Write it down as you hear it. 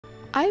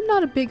I'm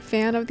not a big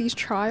fan of these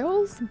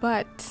trials,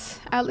 but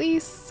at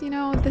least, you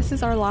know, this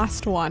is our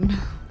last one.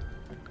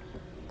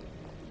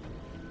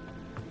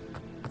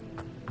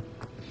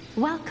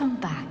 Welcome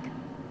back.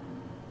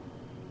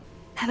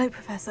 Hello,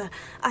 Professor.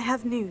 I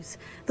have news.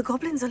 The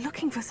goblins are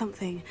looking for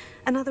something.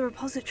 Another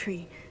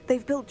repository.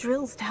 They've built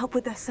drills to help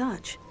with their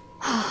search.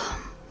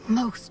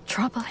 Most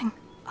troubling.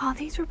 Are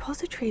these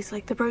repositories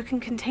like the broken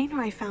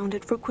container I found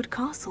at Rookwood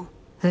Castle?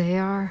 They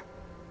are.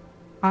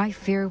 I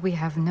fear we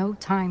have no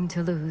time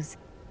to lose.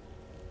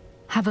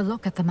 Have a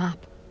look at the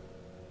map.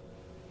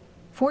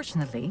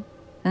 Fortunately,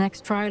 the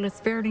next trial is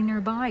fairly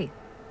nearby.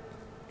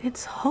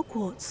 It's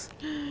Hogwarts.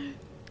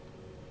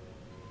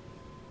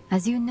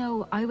 As you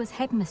know, I was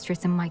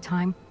headmistress in my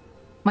time.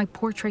 My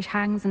portrait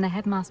hangs in the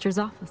headmaster's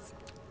office.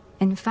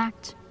 In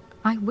fact,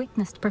 I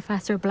witnessed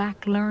Professor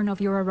Black learn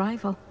of your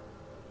arrival.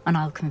 And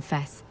I'll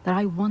confess that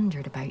I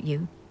wondered about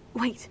you.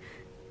 Wait,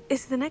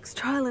 is the next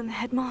trial in the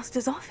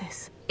headmaster's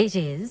office? It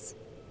is.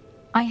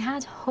 I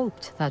had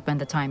hoped that when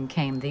the time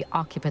came, the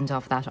occupant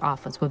of that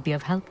office would be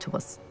of help to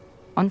us.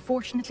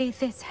 Unfortunately,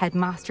 this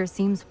headmaster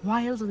seems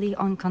wildly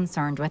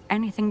unconcerned with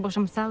anything but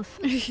himself.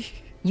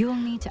 You'll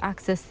need to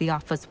access the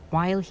office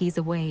while he's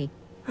away.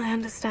 I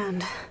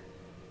understand.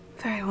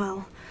 Very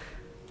well.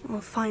 We'll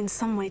find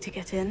some way to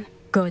get in.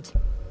 Good.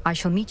 I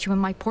shall meet you in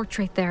my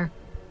portrait there.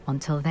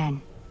 Until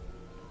then.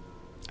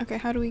 Okay,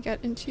 how do we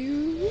get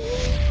into...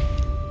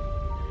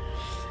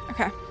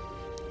 Okay.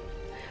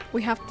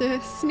 We have to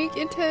sneak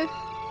into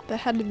the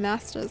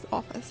headmaster's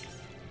office.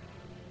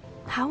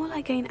 How will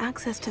I gain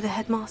access to the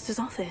headmaster's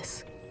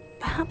office?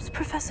 Perhaps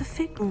Professor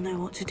Fig will know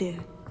what to do.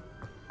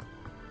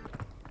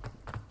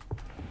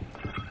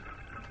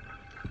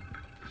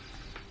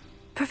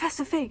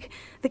 Professor Fig,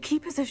 the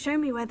keepers have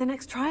shown me where the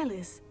next trial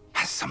is.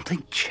 Has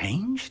something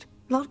changed?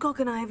 Lodgok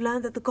and I have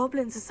learned that the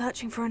goblins are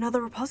searching for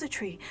another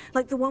repository,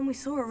 like the one we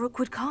saw at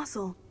Rookwood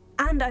Castle.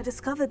 And I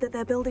discovered that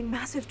they're building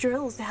massive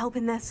drills to help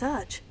in their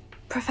search.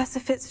 Professor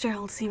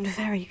Fitzgerald seemed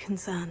very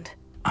concerned.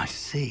 I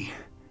see.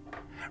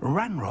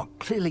 Ranrock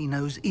clearly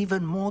knows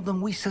even more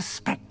than we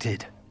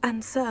suspected.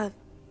 And sir,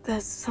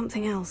 there's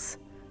something else.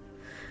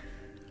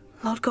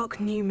 Lodgok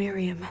knew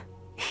Miriam.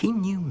 He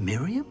knew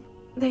Miriam?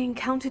 They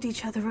encountered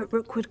each other at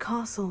Rookwood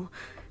Castle.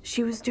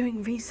 She was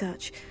doing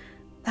research.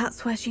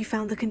 That's where she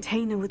found the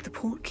container with the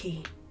port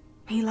key.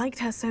 He liked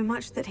her so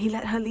much that he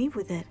let her leave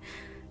with it,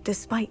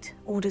 despite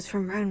orders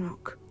from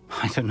Ranrock.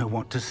 I don't know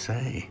what to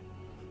say.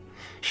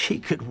 She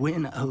could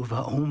win over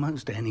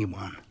almost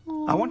anyone.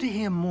 I want to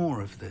hear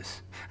more of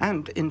this.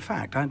 And, in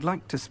fact, I'd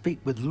like to speak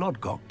with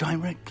Lodgok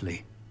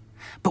directly.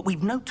 But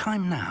we've no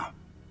time now.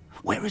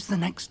 Where is the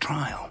next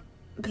trial?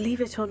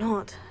 Believe it or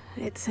not,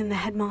 it's in the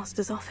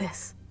headmaster's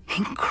office.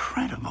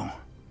 Incredible.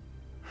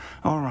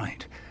 All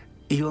right.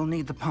 You'll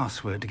need the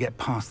password to get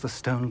past the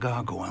stone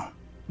gargoyle.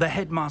 The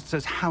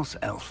headmaster's house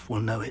elf will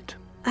know it.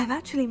 I've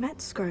actually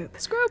met Scrope.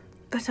 Scrope!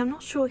 But I'm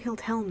not sure he'll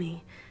tell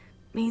me.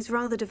 He's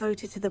rather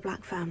devoted to the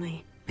Black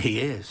family.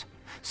 He is.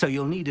 So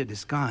you'll need a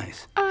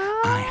disguise.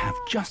 I have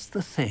just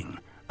the thing.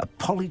 A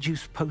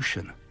polyjuice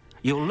potion.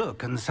 You'll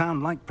look and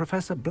sound like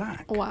Professor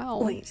Black.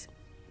 Wow. Wait,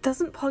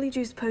 doesn't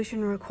Polyjuice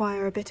potion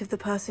require a bit of the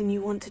person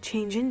you want to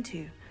change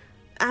into?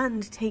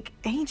 And take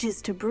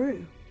ages to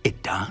brew?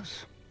 It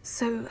does.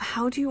 So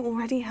how do you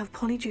already have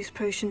Polyjuice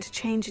potion to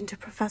change into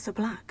Professor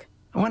Black?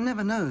 One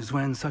never knows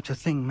when such a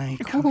thing may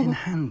come in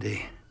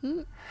handy.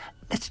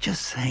 Let's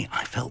just say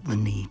I felt the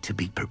need to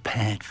be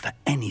prepared for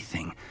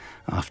anything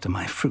after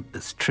my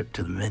fruitless trip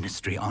to the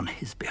ministry on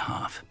his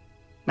behalf.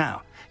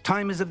 Now,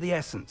 time is of the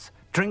essence.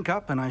 Drink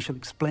up and I shall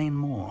explain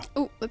more.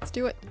 Oh, let's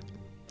do it.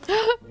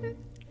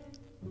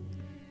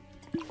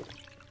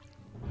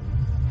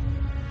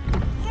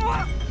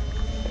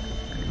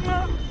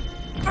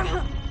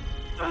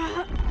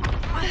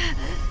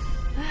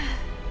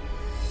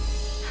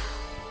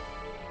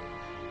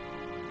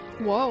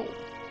 Whoa.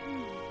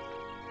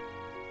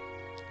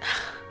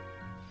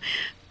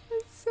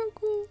 That's so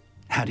cool.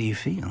 How do you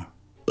feel?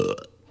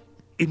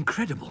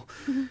 Incredible.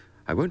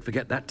 I won't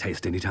forget that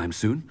taste anytime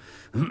soon.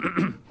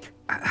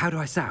 How do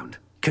I sound?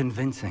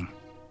 Convincing.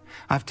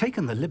 I've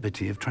taken the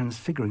liberty of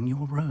transfiguring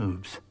your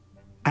robes.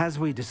 As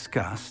we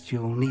discussed,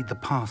 you'll need the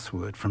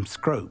password from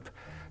Scrope,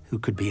 who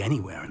could be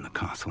anywhere in the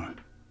castle.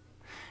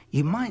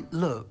 You might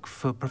look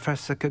for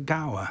Professor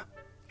Kagawa.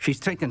 She's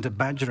taken to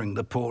badgering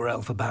the poor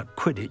elf about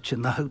Quidditch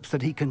in the hopes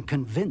that he can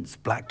convince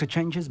Black to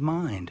change his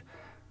mind.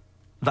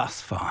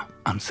 Thus far,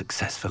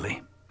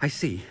 unsuccessfully. I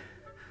see.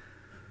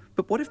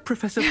 But what if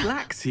Professor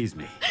Black sees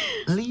me?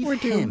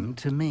 Leave him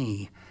to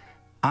me.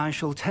 I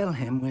shall tell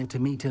him where to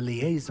meet a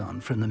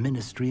liaison from the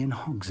ministry in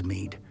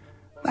Hogsmeade.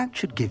 That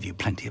should give you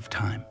plenty of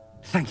time.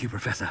 Thank you,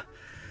 Professor.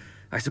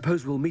 I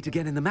suppose we'll meet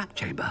again in the map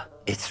chamber.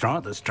 It's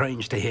rather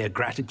strange to hear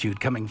gratitude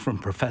coming from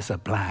Professor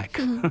Black.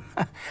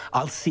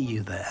 I'll see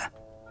you there.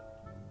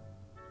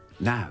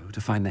 Now to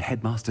find the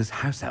headmaster's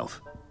house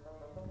elf.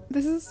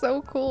 This is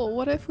so cool.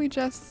 What if we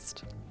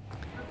just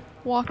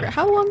walk around?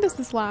 How long does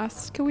this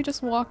last? Can we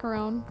just walk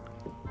around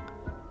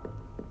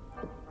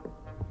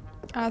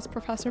as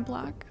Professor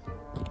Black?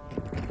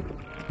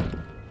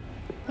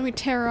 Let me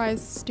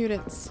terrorize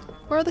students.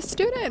 Where are the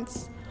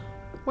students?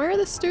 Where are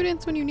the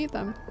students when you need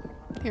them?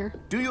 Here.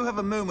 Do you have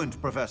a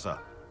moment, Professor?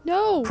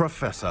 No!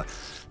 Professor,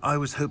 I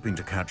was hoping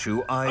to catch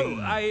you.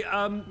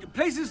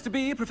 Places to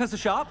be, Professor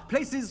Sharp.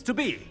 Places to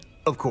be.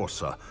 Of course,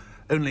 sir.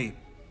 Only,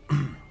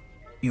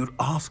 you'd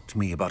asked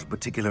me about a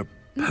particular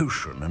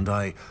potion, and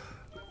I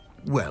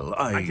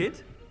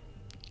did?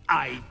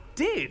 I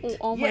did?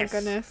 Oh my yes.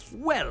 goodness.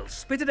 Well,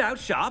 spit it out,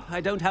 Sharp.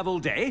 I don't have all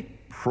day.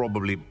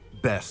 Probably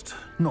best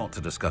not to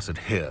discuss it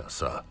here,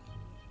 sir.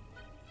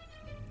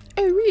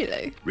 Oh,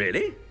 really?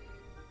 Really?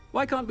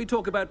 Why can't we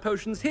talk about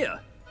potions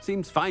here?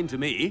 Seems fine to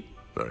me.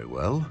 Very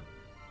well.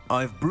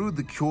 I've brewed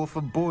the cure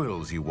for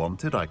boils you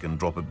wanted. I can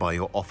drop it by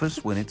your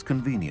office when it's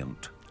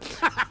convenient.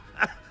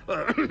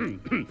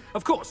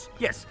 Of course,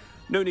 yes.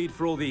 No need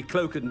for all the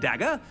cloak and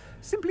dagger.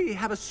 Simply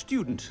have a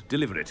student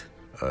deliver it.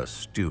 A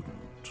student.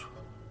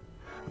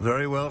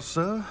 Very well,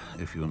 sir,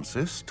 if you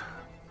insist.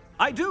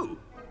 I do.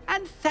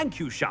 And thank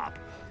you, Sharp.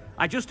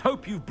 I just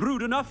hope you've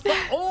brewed enough for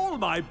all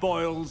my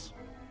boils.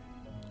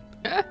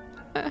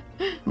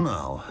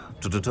 Now,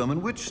 to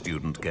determine which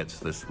student gets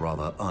this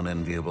rather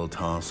unenviable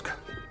task.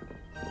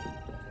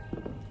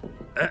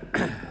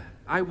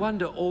 I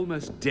wonder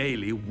almost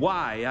daily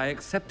why I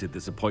accepted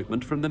this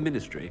appointment from the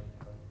Ministry.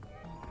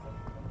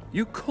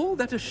 You call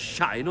that a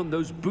shine on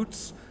those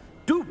boots?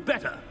 Do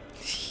better!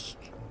 He's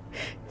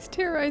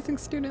terrorizing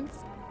students.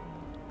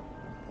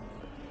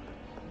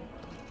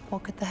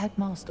 What could the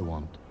headmaster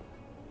want?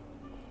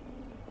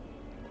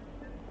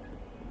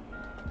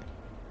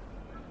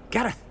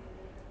 Gareth!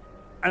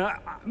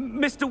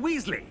 Mr.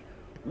 Weasley!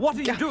 What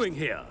are you doing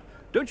here?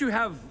 Don't you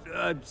have,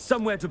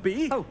 somewhere to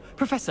be? Oh,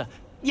 Professor,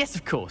 yes,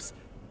 of course.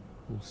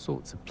 All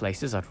sorts of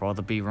places I'd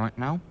rather be right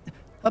now.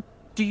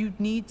 Do you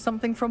need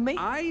something from me?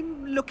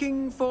 I'm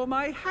looking for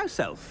my house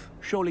elf.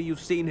 Surely you've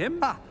seen him?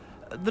 Ah,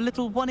 the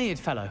little one-eared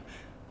fellow.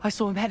 I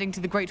saw him heading to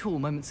the Great Hall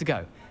moments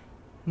ago,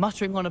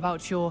 muttering on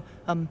about your,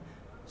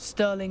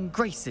 sterling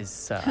graces,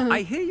 sir.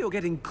 I hear you're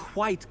getting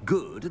quite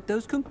good at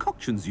those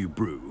concoctions you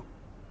brew.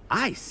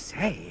 I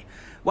say,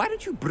 why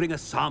don't you bring a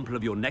sample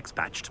of your next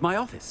batch to my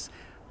office?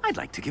 I'd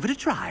like to give it a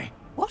try.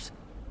 What?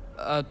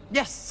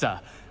 Yes, sir.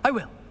 I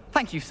will.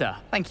 Thank you, sir.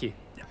 Thank you.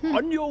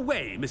 On your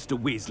way, Mr.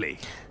 Weasley.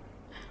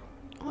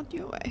 On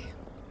your way.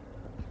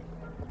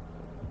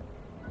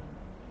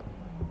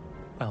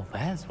 Well,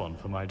 there's one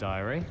for my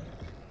diary.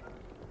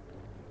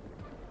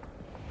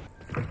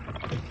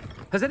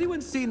 Has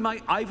anyone seen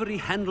my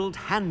ivory-handled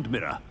hand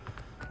mirror?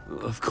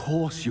 Of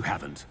course you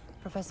haven't.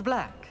 Professor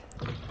Black?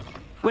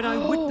 When I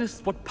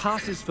witness what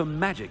passes for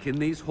magic in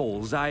these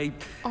halls,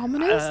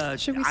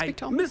 Ominous? Should we speak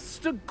to Ominous?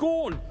 Mr.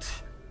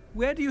 Gaunt,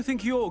 where do you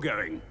think you're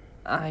going?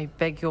 I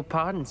beg your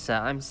pardon, sir.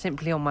 I'm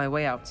simply on my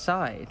way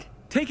outside.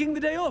 Taking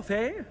the day off,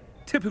 eh?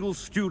 Typical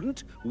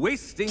student,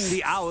 wasting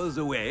the hours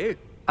away.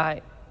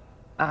 I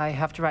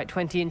have to write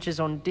 20 inches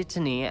on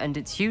Dittany and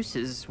its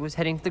uses. Was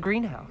heading to the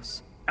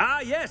greenhouse.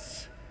 Ah,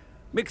 yes.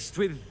 Mixed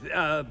with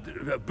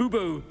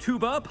bubo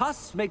tuber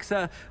pus makes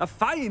a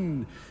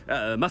fine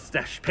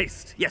mustache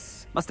paste.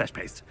 Yes, mustache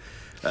paste.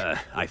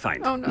 I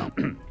find. Oh no.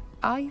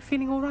 Are you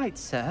feeling all right,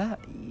 sir?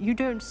 You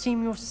don't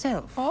seem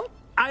yourself. Oh?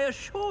 I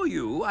assure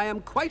you, I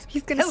am quite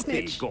He's gonna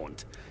healthy, snitch.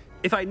 Gaunt.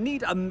 If I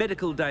need a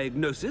medical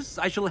diagnosis,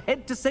 I shall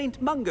head to St.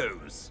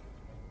 Mungo's.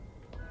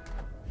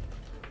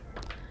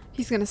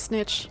 He's gonna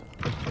snitch.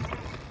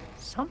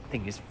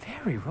 Something is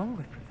very wrong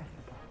with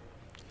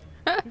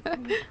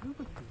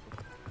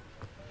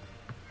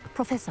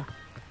Professor,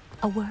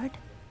 a word?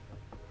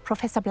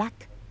 Professor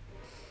Black?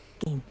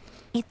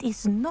 It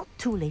is not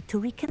too late to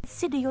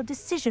reconsider your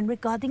decision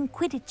regarding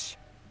Quidditch.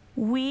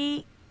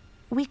 We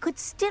could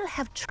still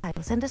have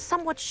trials and a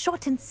somewhat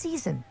shortened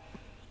season.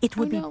 It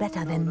would be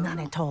better than none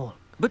at all.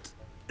 But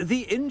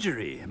the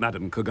injury,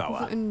 Madam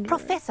Kogawa.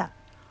 Professor,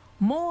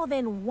 more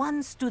than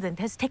one student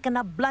has taken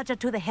a bludger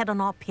to the head on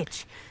our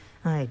pitch.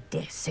 I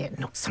dare say it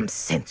knocked some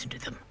sense into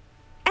them.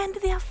 And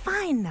they're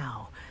fine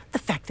now. The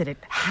fact that it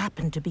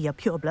happened to be a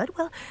pureblood,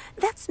 well,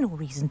 that's no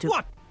reason to...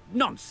 What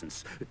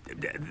nonsense!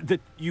 That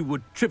you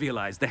would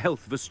trivialize the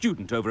health of a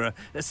student over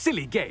a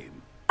silly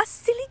game. A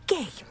silly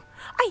game?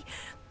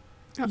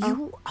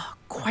 You are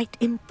quite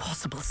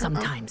impossible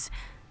sometimes.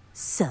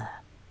 Sir,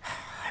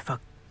 I've a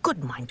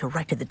good mind to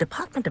write to the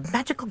Department of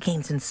Magical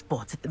Games and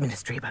Sports at the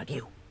Ministry about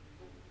you.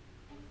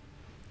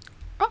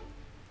 Oh.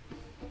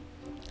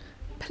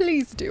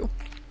 Please do.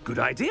 Good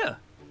idea.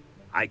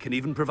 I can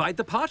even provide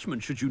the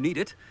parchment should you need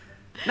it.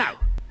 Now,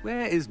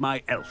 where is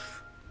my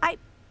elf?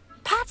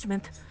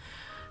 Parchment?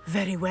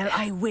 Very well,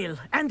 I will,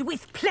 and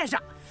with pleasure.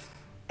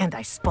 And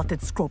I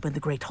spotted Scrope in the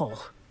Great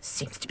Hall.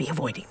 Seems to be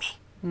avoiding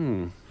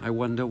me. I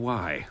wonder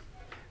why.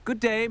 Good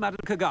day,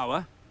 Madam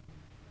Kogawa.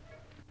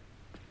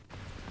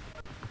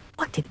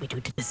 What did we do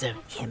to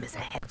deserve him as a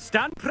head?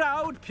 Stand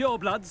proud,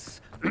 purebloods.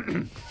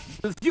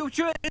 The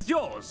future is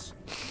yours.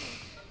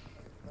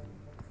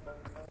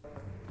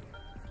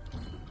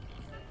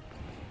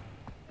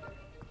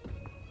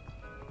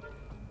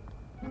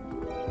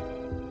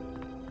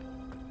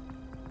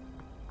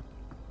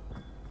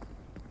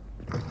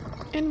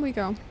 In we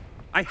go.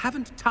 I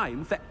haven't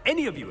time for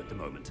any of you at the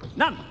moment.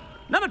 None.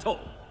 None at all.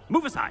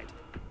 Move aside.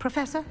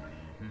 Professor,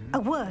 a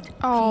word.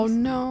 Oh, please.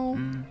 no.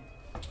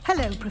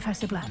 Hello,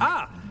 Professor Black.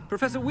 Ah,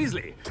 Professor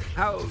Weasley.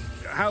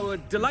 How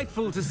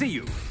delightful to see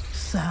you.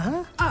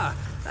 Sir?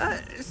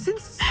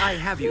 Since I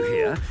have you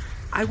here,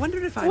 I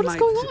wonder if I What is might,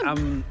 going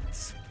on?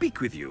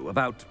 speak with you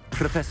about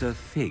Professor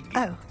Fig.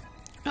 Oh,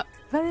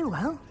 very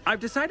well. I've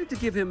decided to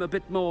give him a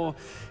bit more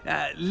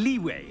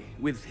leeway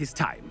with his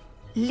time.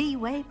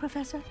 Leeway,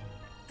 Professor?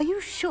 Are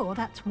you sure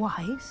that's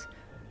wise?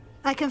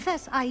 I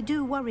confess I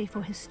do worry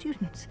for his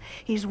students.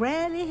 He's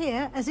rarely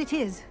here as it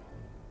is.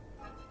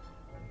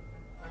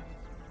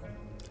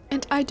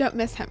 And I don't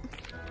miss him.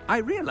 I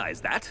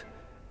realize that,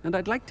 and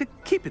I'd like to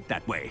keep it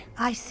that way.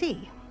 I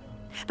see.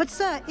 But,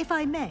 sir, if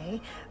I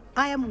may,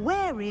 I am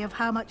wary of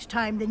how much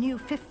time the new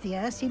fifth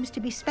year seems to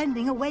be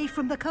spending away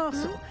from the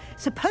castle,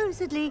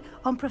 supposedly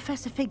on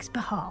Professor Fig's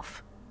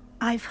behalf.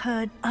 I've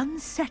heard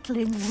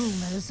unsettling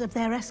rumors of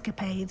their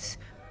escapades.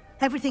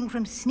 Everything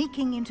from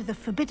sneaking into the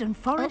Forbidden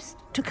Forest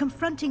to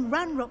confronting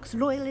Ranrock's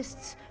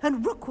loyalists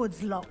and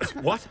Rookwood's lot.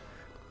 What?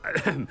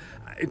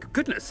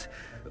 Goodness.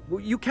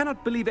 You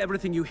cannot believe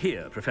everything you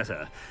hear,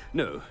 Professor.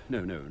 No,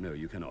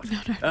 you cannot.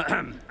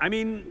 I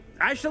mean,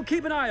 I shall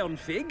keep an eye on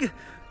Fig.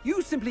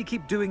 You simply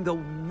keep doing the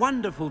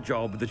wonderful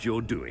job that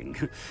you're doing.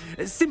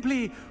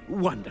 Simply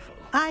wonderful.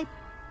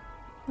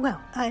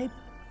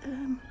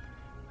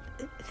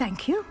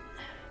 Thank you.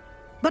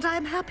 But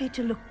I'm happy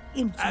to look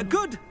into...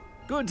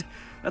 Good.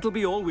 That'll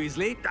be all,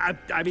 Weasley.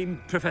 I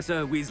mean,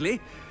 Professor Weasley.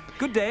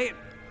 Good day.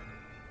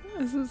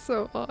 This is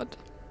so odd.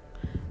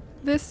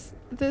 This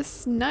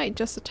knight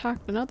just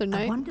attacked another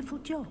knight. A wonderful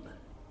job.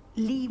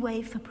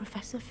 Leeway for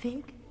Professor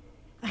Fig?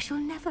 I shall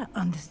never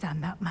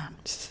understand that man.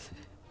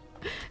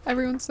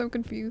 Everyone's so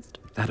confused.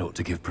 That ought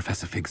to give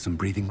Professor Fig some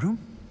breathing room.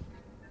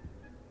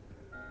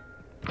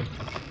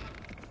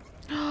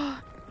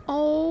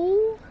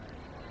 Oh.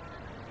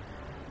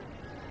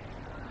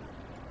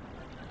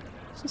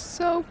 This is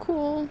so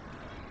cool.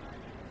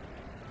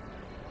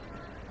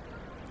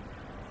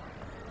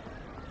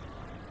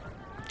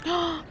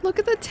 Look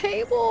at the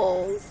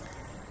tables.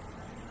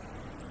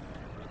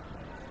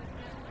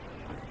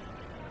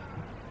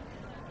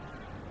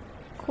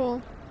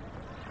 Cool.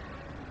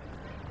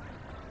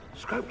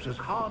 Scrope's as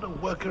hard a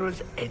worker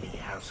as any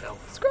house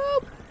elf.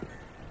 Scrope!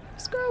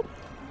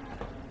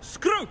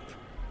 Scrope!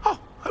 Oh,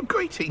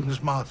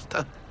 greetings,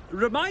 Master.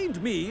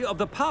 Remind me of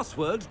the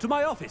password to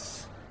my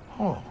office.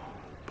 Oh,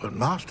 but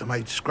Master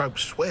made Scrope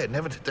swear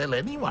never to tell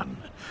anyone,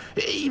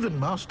 even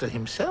Master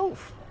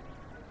himself.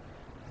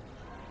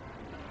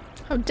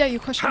 How dare you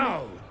question me?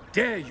 How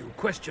dare you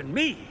question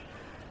me?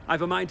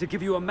 I've a mind to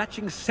give you a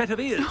matching set of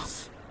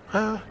ears.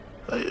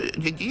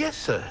 Yes,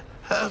 sir.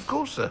 Of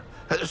course, sir.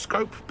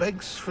 Scrope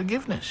begs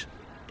forgiveness.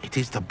 It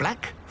is the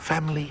Black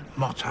family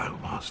motto,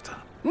 Master.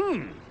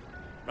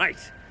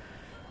 Right.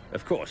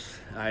 Of course.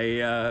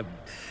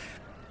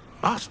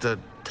 Master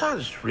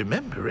does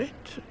remember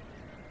it.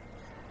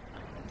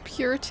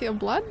 Purity of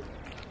blood?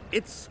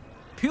 It's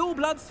pure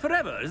bloods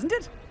forever, isn't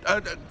it?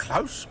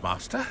 Close,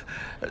 Master.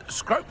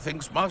 Scrope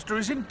thinks Master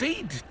is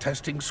indeed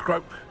testing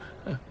Scrope.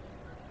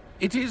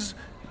 It is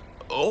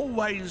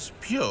always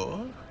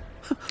pure.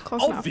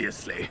 Close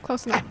Obviously. Enough.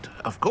 Close enough. And,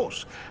 of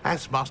course,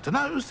 as Master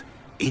knows,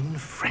 in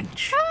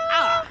French.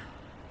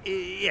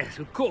 Yes,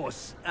 of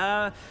course.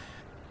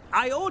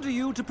 I order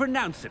you to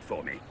pronounce it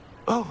for me.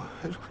 Oh,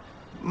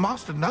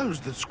 Master knows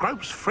that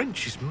Scrope's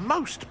French is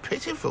most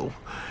pitiful.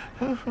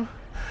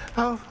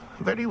 Oh,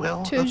 very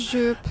well.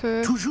 Toujours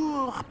pur.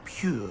 Toujours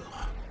pure.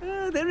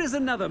 There is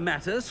another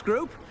matter,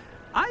 Scrope.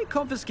 I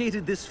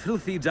confiscated this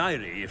filthy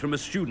diary from a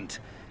student.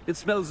 It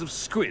smells of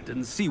squid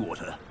and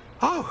seawater.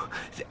 Oh,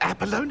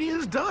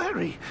 Apollonia's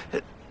diary.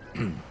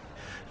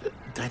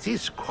 That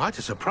is quite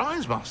a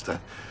surprise, Master.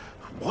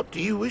 What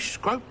do you wish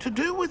Scrope to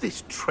do with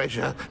this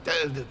treasure?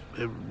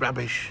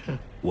 Rubbish.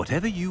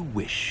 Whatever you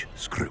wish,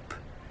 Scrope.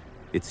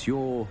 It's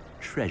your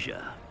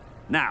treasure.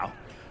 Now,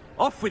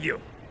 off with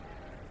you.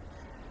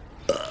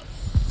 The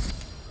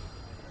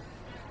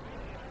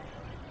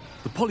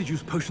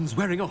Polyjuice potion's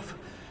wearing off.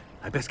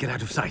 I best get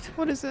out of sight.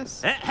 What is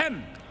this?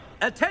 Ahem!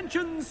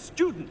 Attention,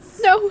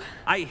 students! No!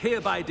 I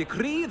hereby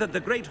decree that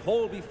the Great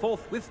Hall be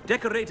forthwith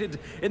decorated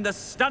in the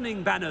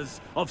stunning banners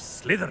of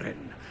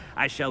Slytherin.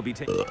 I shall be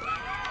taking...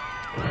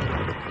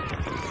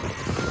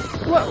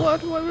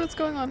 What's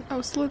going on? Oh,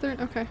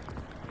 Slytherin, okay.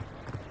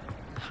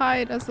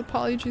 Hide as the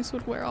Polyjuice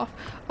would wear off.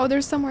 Oh,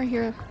 there's somewhere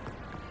here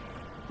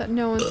that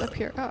no one's up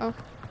here. Uh-oh.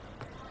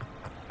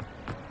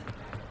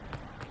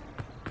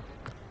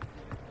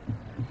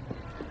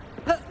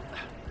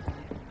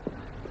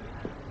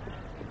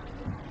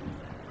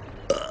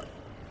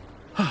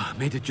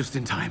 Made it just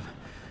in time.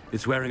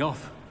 It's wearing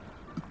off.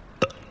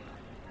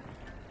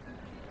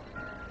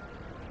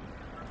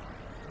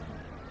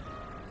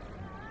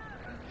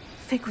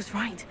 Fig was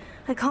right.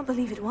 I can't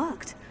believe it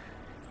worked.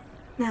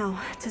 Now,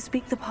 to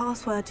speak the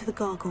password to the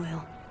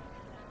gargoyle.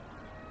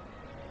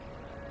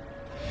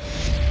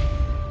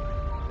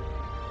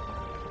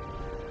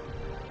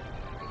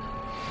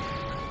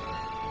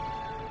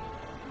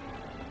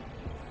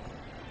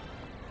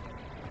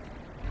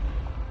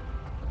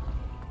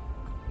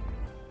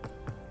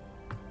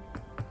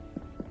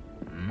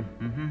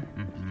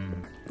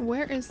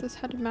 Where is this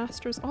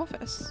headmaster's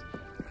office?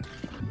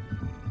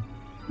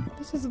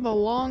 This is the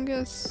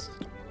longest...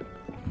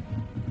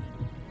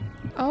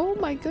 Oh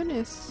my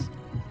goodness.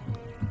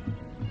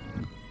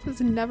 This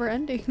is never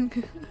ending.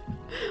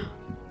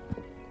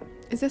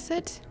 Is this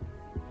it?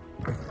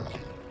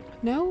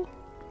 No?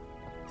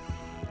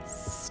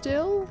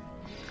 Still?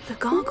 The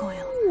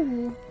gargoyle.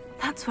 Ooh.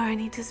 That's where I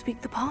need to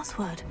speak the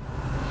password.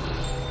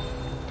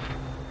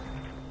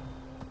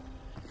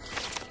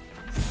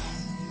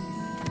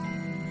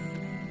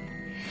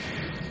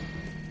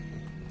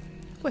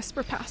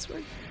 Whisper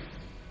password.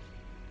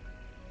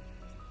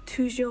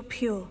 Toujours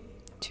pure.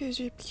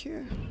 Toujours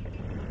pure.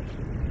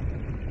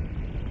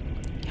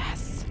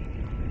 Yes.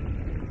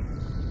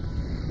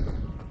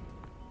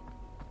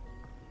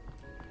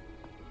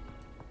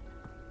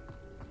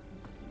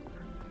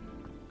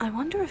 I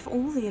wonder if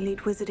all the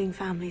elite wizarding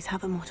families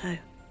have a motto.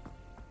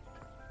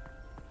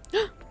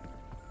 We're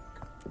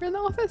in the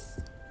office.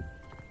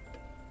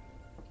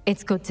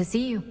 It's good to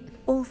see you.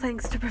 All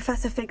thanks to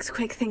Professor Fig's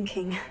quick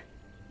thinking.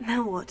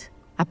 Now what?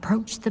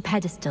 Approach the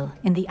pedestal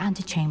in the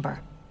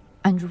antechamber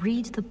and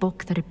read the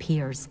book that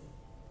appears.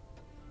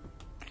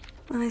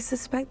 I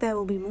suspect there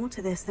will be more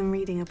to this than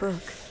reading a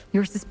book.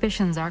 Your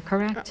suspicions are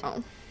correct.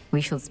 Uh-oh. We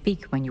shall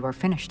speak when you are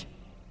finished.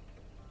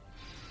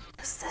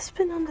 Has this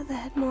been under the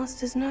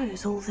headmaster's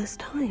nose all this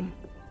time?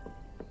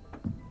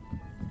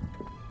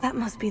 That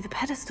must be the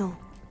pedestal.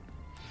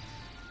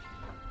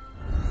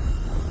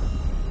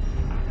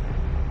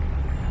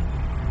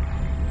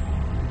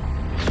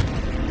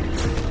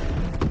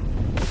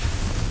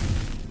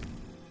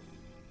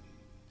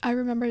 I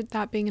remember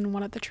that being in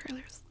one of the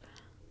trailers.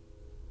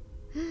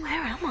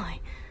 Where am I?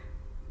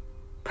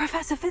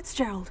 Professor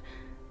Fitzgerald,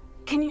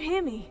 can you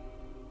hear me?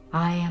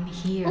 I am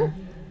here.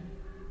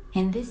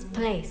 In this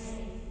place,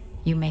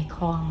 you may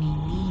call me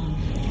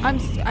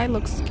Niamh. I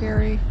look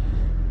scary.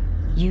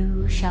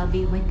 You shall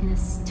be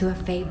witness to a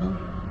fable.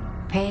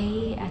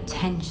 Pay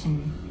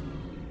attention.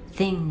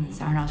 Things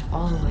are not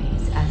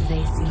always as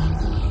they seem.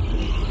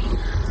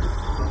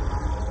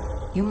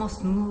 You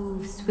must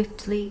move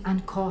swiftly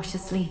and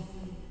cautiously.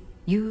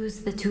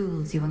 Use the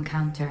tools you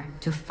encounter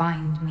to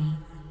find me.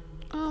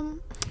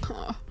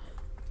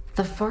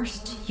 The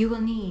first you will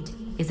need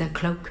is a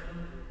cloak.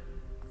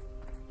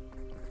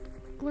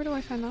 Where do I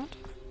find that?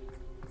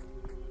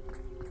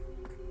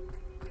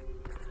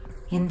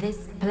 In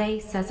this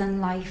place, as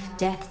in life,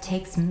 death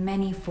takes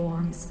many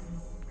forms.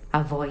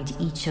 Avoid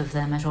each of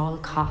them at all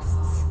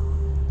costs.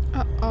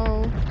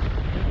 Uh-oh.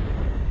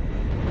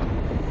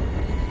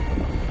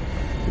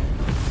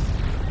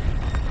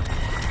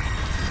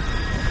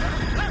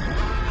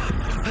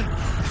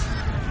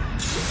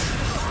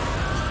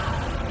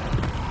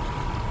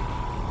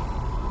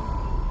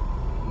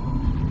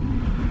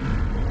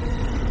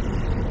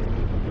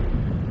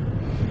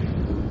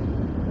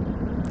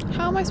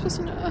 How am I supposed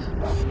to know?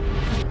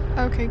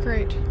 Okay,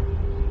 great.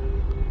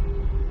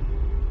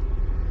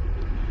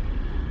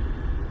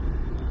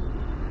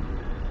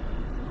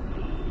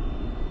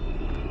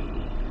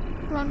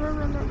 Run, run,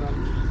 run, run, run.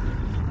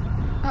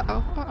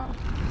 Uh-oh, uh-oh.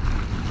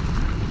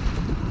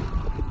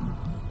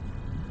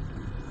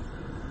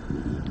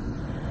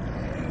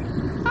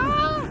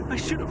 Ah! I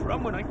should have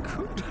run when I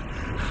could.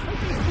 I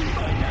can see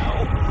by now.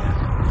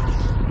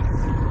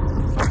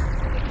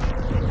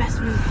 Best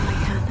move while I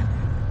can.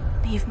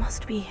 Niamh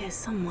must be here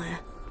somewhere.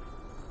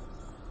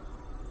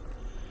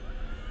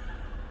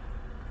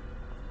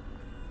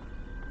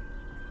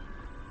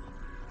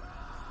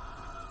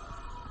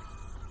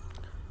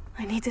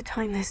 I need to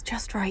time this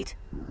just right.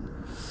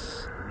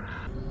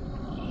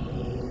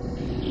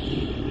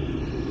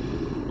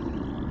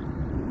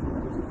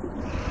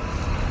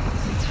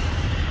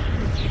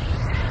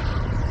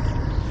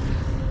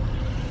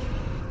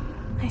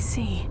 I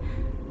see.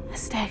 A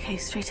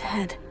staircase straight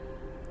ahead.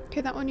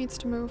 Okay, that one needs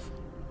to move.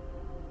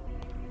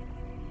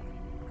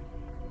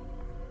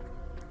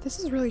 This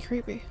is really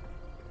creepy.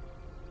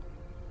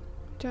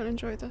 Don't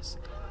enjoy this.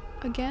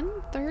 Again?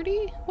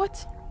 30?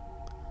 What?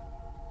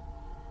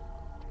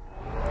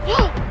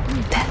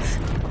 Death.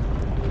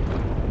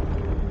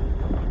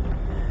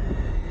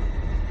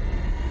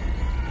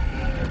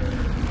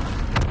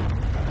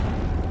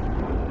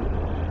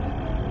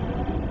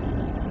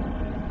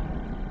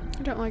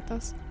 I don't like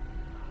this.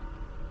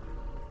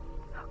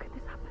 How could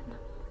this happen?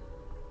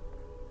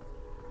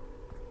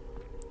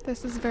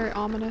 This is very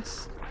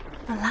ominous.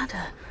 A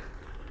ladder.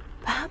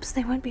 Perhaps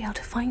they won't be able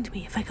to find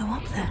me if I go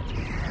up there.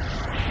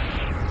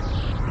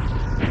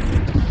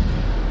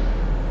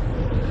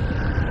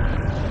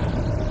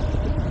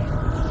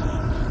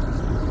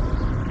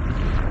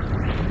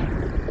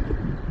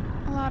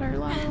 Ladder,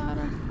 ladder,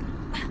 ladder.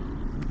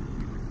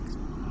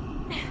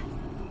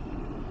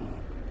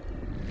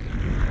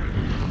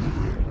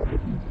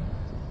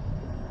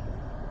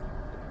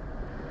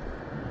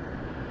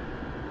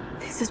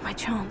 This is my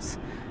chance.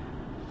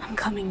 I'm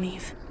coming,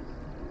 Niamh.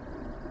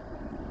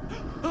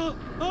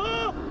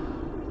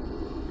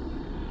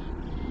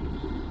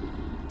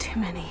 Too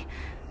many.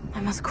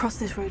 I must cross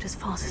this road as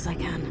fast as I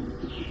can.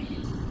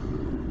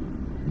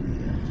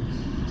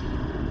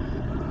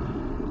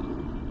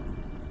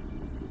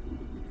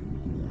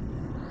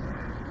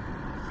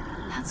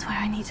 That's where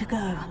I need to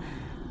go.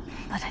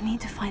 But I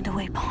need to find a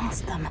way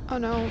past them. Oh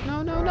no,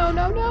 no, no, no,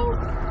 no, no!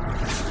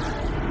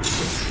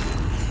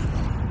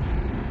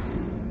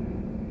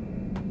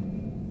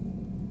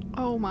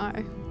 Oh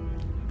my.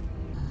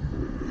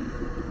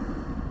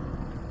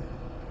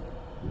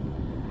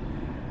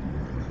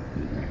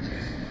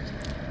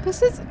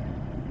 This is...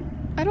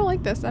 I don't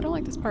like this. I don't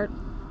like this part.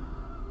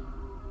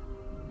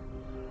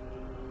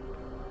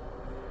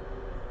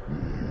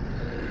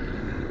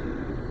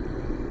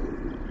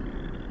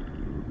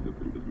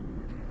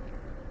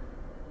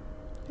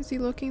 Is he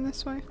looking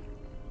this way?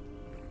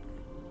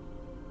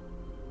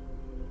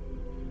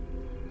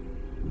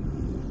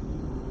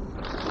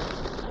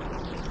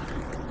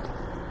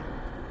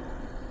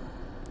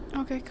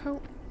 Okay,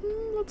 cool.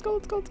 Let's go,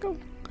 let's go, let's go.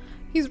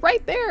 He's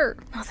right there!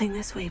 Nothing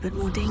this way, but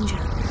more danger.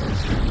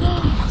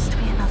 There must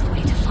be another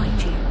way to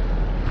find you.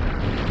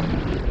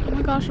 Oh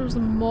my gosh, there's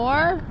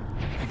more?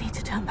 I need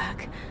to turn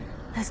back.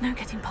 There's no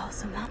getting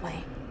past them that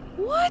way.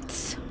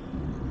 What?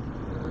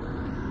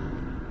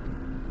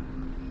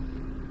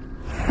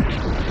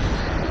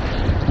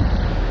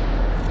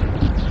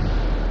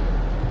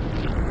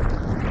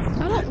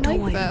 I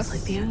don't like this.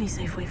 Looks like the only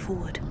safe way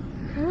forward.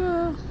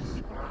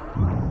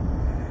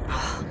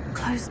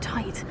 Closed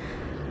tight.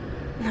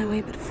 No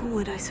way but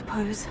forward, I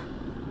suppose.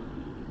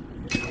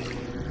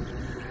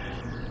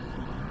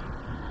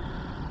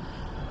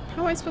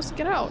 How am I supposed to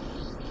get out?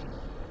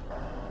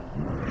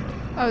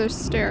 Oh, there's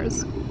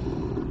stairs.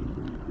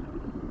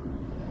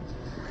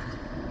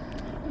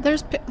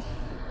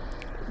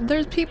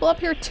 There's people up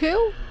here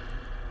too?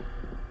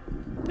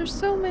 There's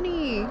so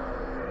many.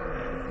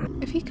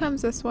 If he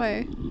comes this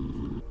way.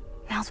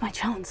 Now's my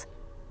chance.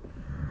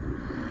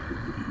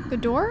 The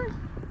door?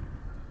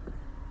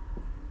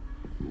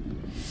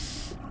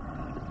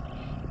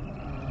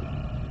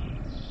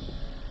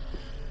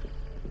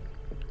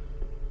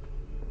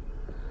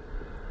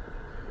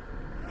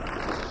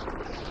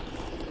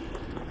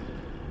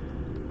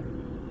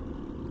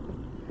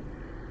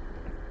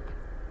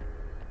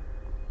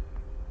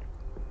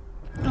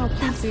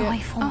 That's the way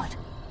forward. Oh.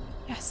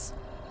 Yes.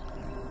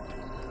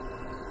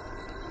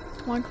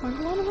 Come on, come on,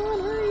 come on, come on,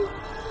 hurry.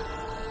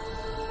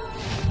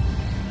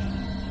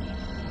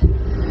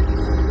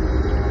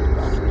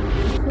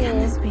 What can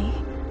this be?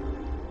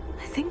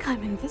 I think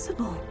I'm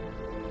invisible.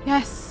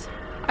 Yes.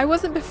 I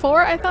wasn't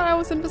before? I thought I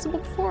was invisible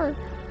before.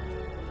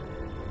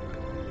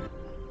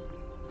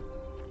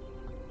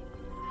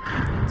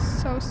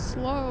 It's so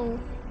slow.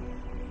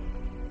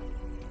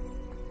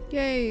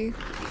 Yay. They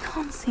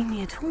can't see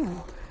me at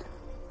all.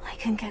 I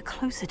can get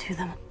closer to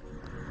them.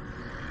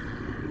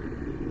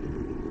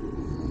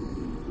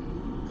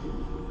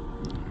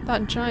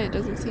 That giant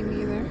doesn't see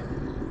me either.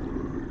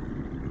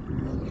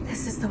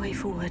 This is the way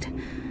forward.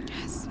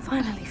 Yes.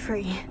 Finally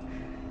free.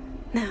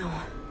 Now,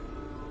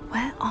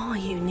 where are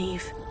you,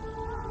 Niamh?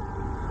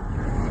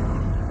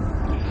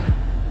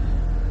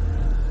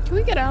 Can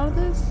we get out of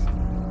this?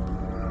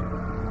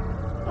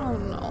 Oh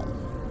no.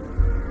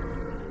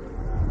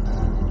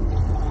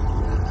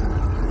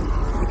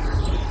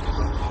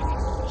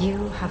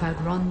 You have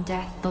outrun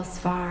death thus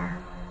far,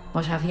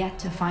 but have yet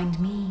to find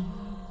me.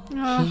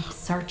 Keep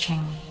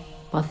searching,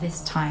 but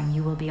this time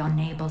you will be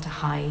unable to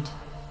hide.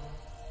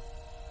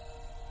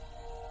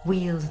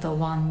 Wield the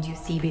wand you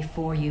see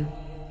before you.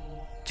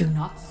 Do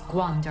not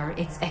squander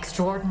its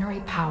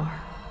extraordinary power.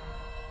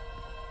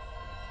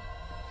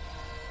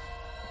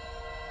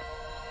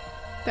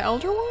 The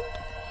Elder Wand?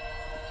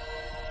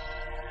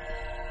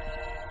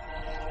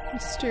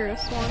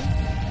 Mysterious one.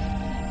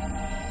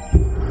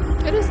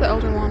 It is the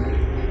Elder Wand.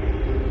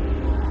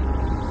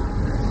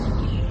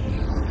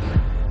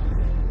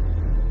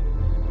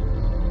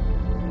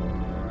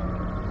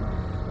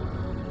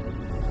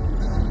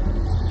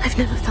 I've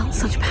never felt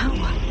such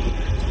power.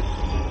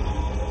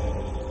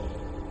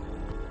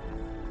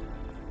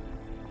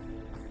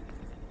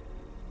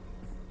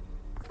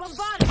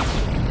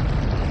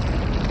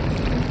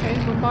 Okay,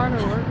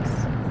 Bombarder works.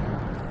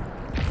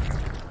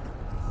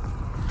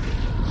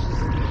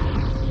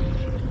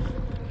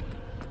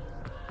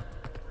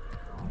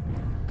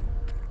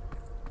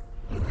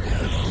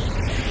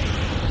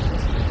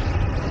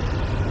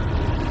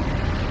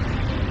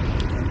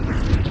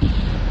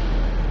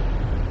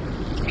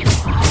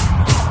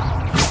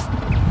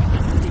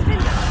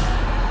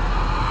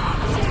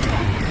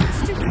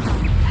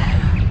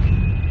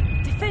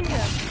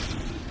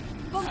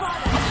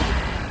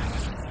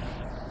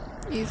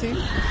 Easy.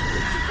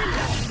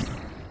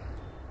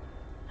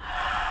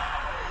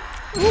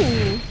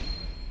 Ooh.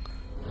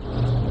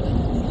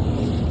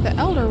 The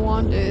Elder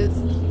Wand is...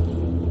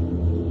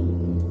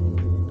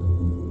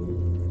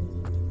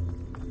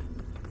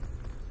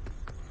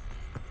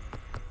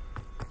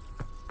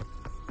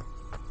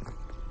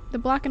 The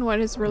black and white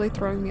is really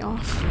throwing me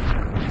off.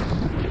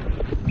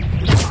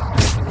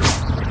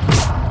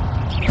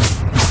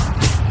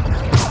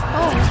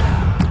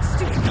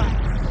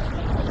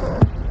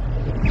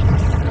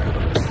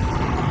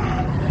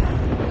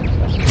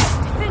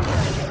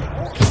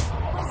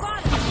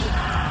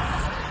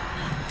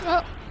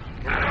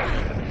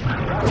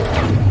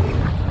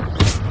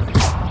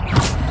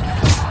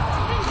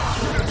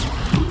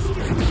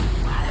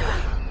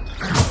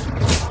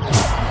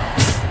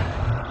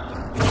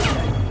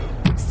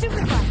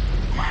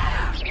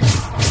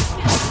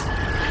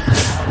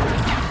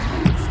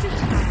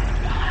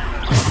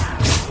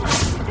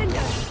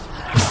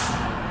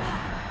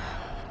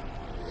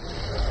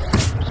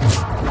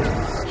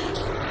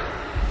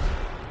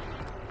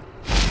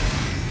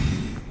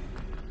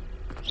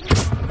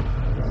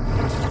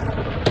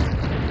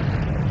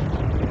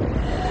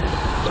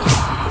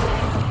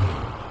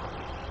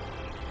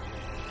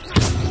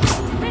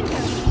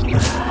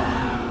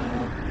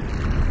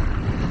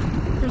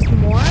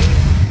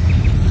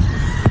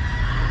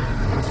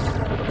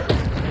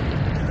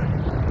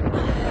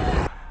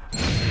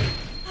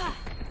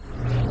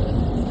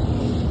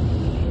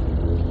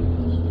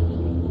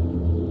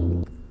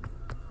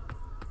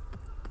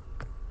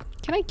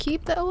 Can I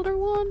keep the Elder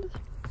Wand?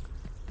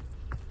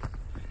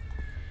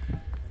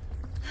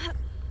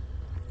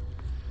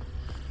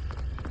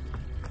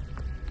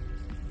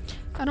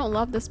 I don't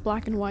love this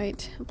black and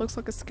white. It looks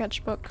like a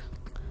sketchbook.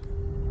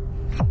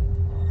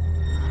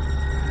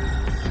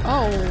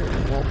 Oh.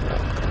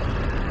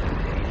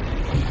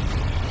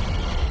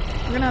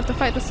 We're gonna have to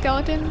fight the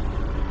skeleton.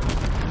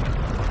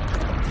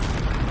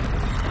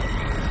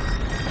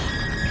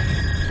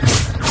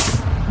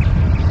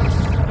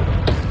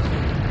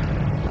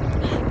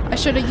 I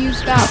should have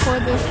used that for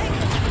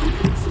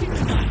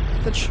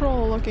the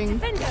troll looking.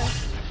 Defender.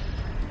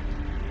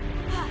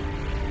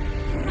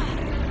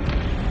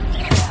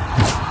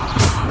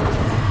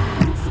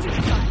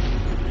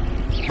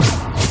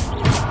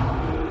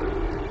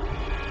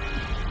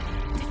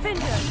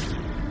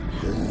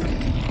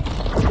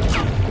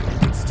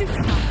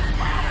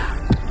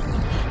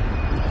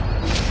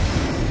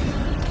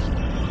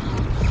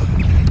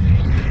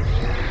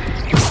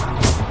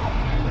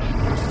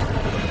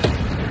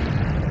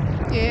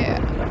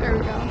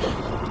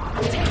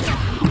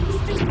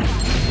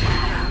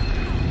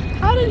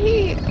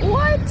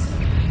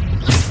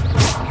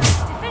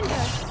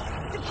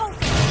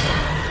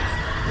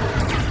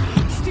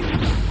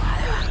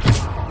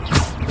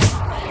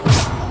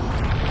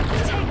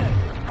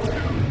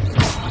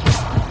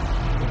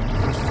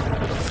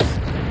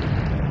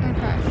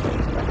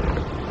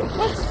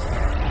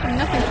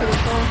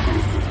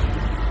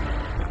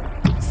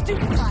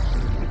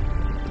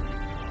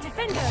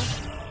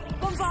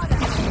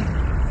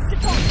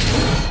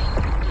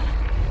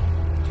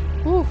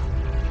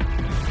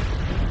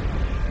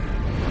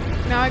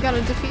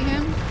 Gotta defeat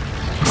him.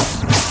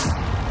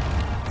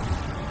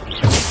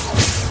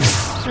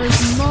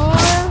 There's more.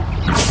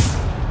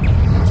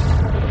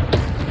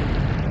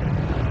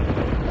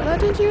 Well, that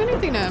didn't do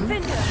anything to him.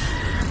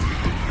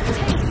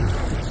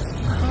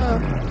 Oh.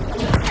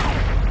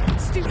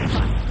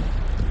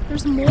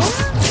 There's more?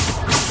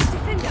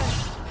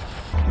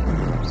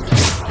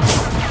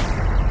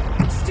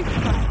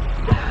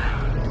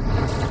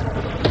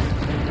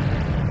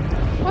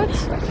 What?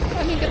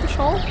 I didn't get the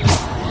troll?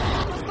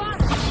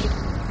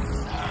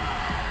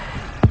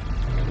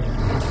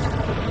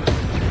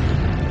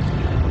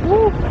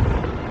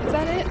 Is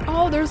that it?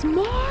 Oh, there's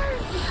more?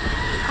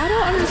 I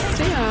don't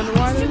understand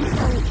why there's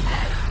so...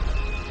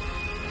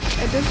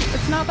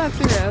 It's not that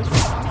serious.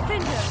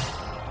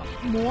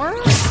 More?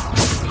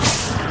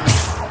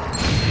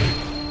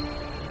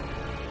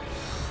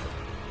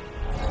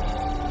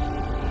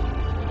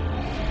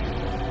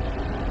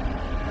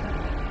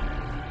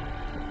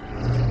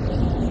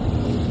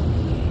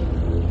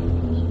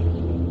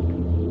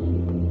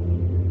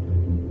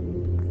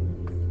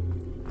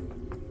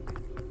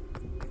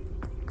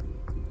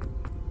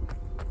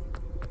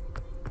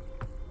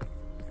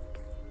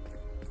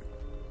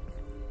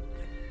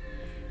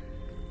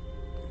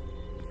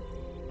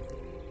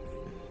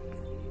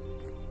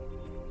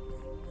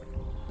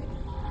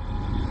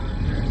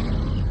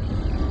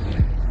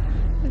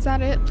 Is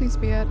that it? Please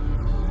be it.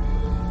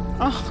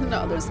 Oh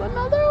no, there's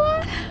another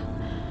one.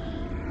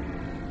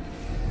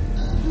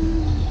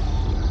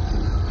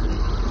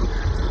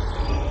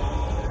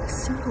 A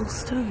simple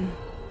stone.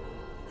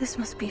 This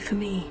must be for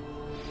me.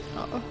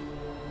 Uh-oh.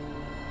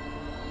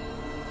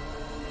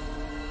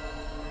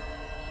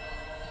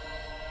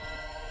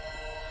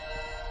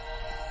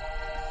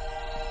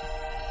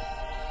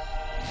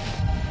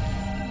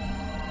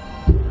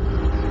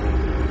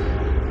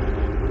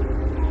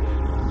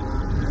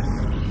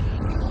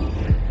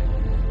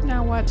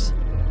 What?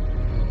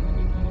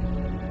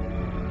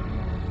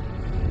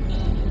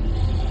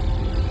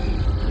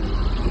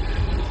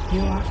 You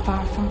are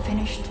far from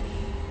finished.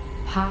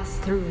 Pass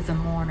through the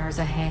mourners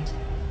ahead.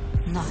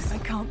 Not. I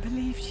can't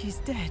believe she's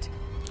dead.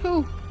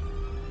 Who?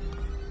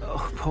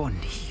 Oh, poor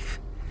Niamh.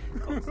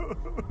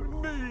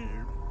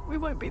 Niamh. We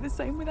won't be the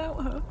same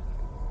without her.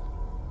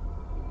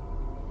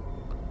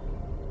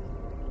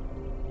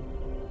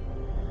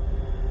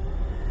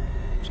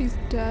 She's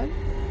dead?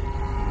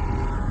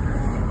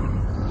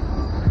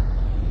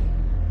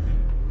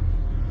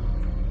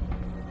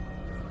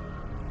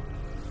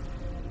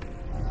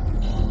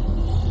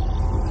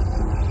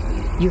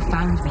 You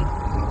found me,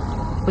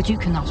 but you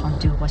cannot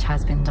undo what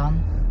has been done.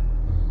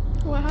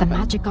 What The happened?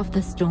 magic of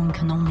the stone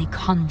can only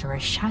conjure a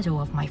shadow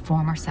of my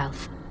former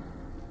self.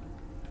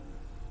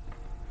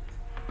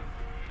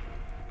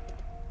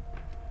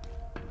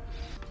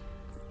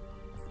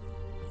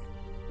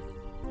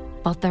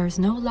 But there is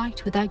no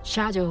light without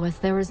shadow, as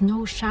there is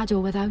no shadow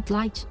without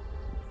light.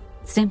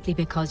 Simply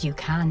because you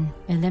can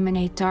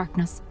eliminate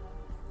darkness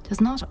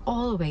does not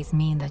always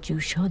mean that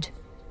you should.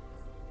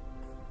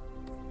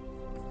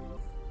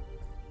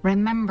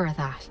 Remember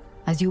that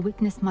as you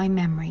witness my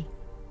memory.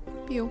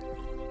 You.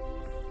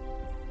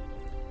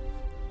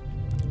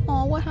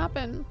 Oh, what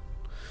happened?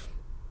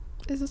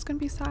 Is this gonna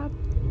be sad?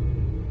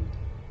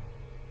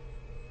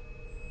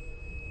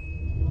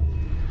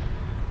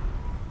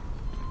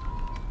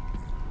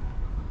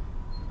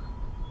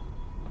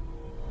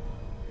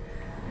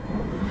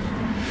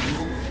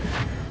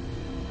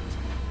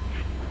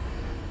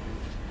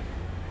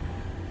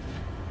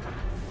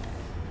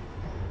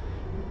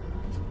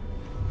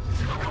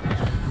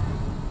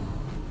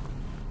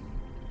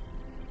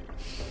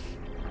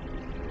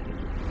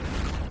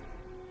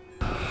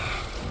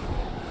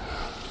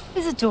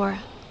 Isadora,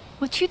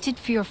 what you did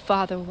for your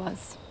father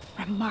was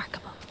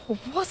remarkable.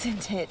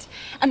 Wasn't it?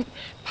 And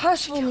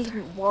Percival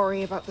needn't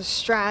worry about the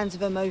strands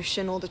of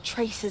emotion or the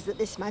traces that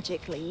this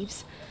magic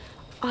leaves.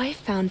 I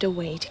found a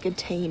way to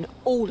contain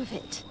all of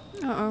it.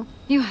 Uh-oh.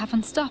 You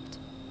haven't stopped.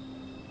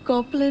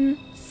 Goblin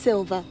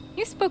silver.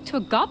 You spoke to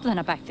a goblin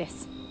about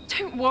this.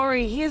 Don't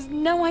worry, he has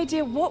no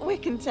idea what we're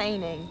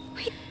containing.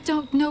 We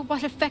don't know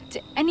what effect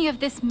any of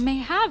this may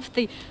have.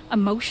 The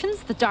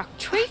emotions, the dark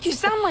traits. You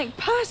sound like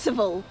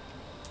Percival.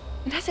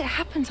 And as it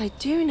happens, I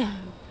do know.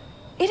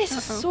 It is a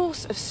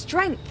source of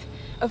strength,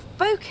 of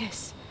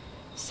focus.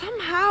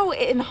 Somehow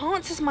it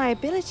enhances my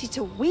ability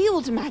to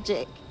wield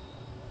magic.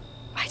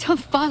 I don't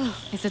follow,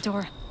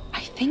 Isadora.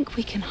 I think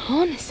we can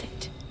harness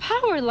it.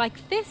 Power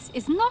like this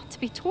is not to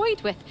be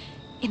toyed with.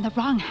 In the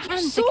wrong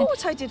hands, You saw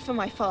what I did for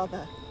my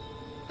father.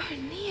 Oh,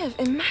 Niamh,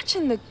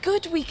 imagine the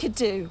good we could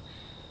do.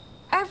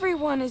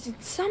 Everyone is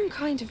in some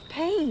kind of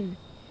pain.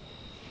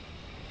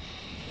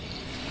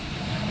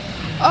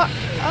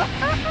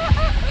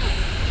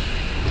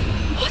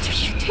 What are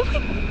you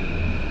doing?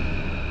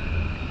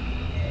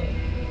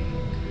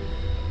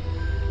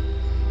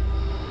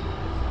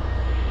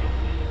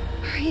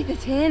 Breathe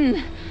it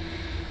in.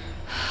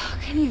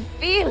 Can you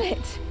feel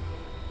it?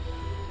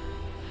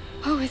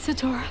 Oh,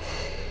 Isadora.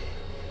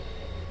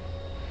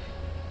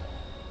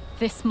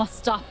 This must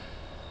stop.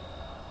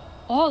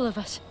 All of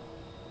it.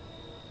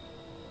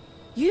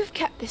 You've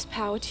kept this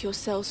power to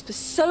yourselves for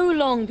so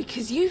long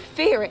because you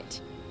fear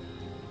it.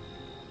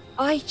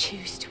 I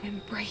choose to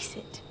embrace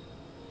it.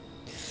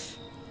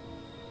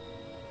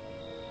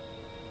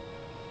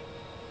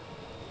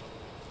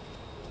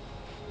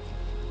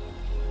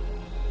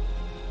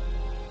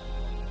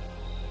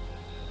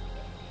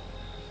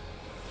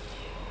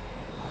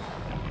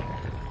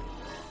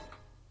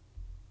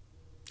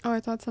 Oh, I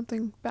thought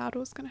something bad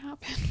was gonna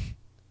happen.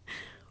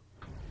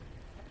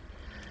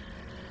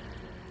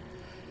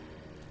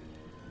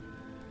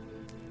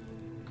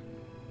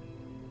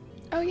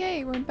 Oh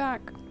yay, we're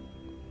back.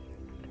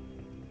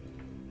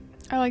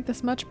 I like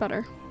this much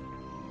better.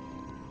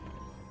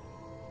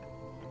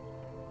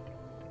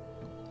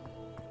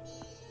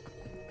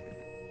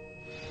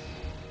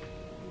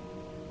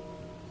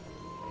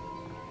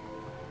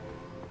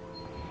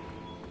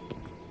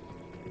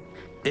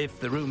 If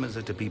the rumors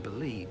are to be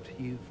believed,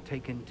 you've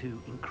taken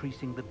to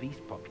increasing the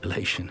beast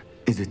population.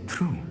 Is it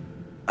true?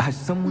 Has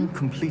someone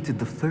completed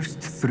the first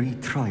 3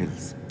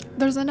 trials?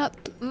 There's a nut.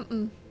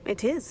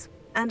 It is,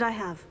 and I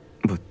have.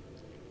 But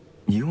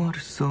you are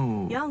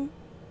so... Young.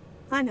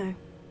 I know.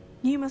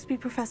 You must be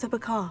Professor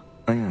Bakar.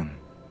 I am.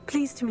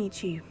 Pleased to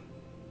meet you.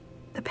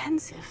 The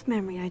pensive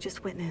memory I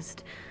just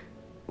witnessed.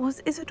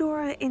 Was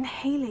Isadora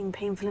inhaling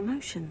painful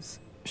emotions?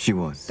 She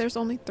was. There's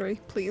only 3,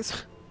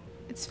 please.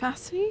 It's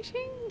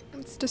fascinating.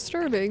 It's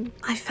disturbing.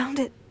 I found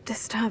it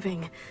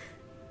disturbing.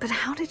 But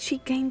how did she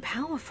gain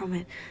power from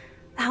it?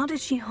 How did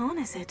she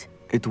harness it?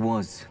 It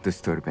was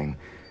disturbing.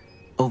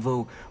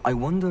 Although, I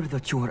wonder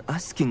that you are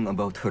asking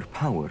about her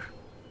power.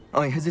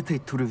 I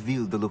hesitate to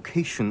reveal the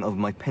location of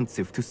my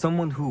pensive to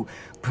someone who,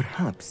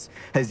 perhaps,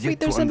 has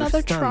yet to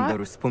understand the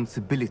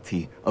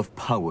responsibility of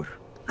power.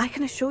 I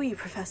can assure you,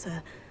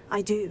 Professor,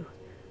 I do.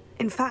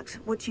 In fact,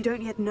 what you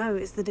don't yet know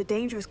is that a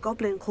dangerous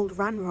goblin called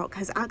Ranrock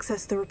has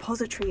accessed the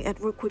repository at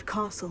Rookwood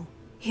Castle.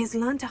 He has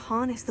learned to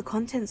harness the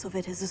contents of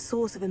it as a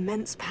source of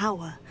immense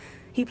power.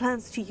 He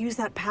plans to use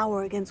that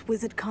power against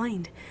wizard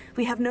kind.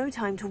 We have no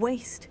time to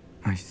waste.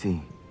 I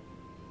see.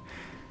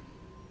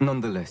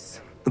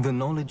 Nonetheless, the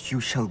knowledge you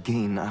shall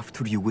gain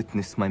after you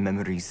witness my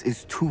memories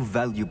is too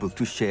valuable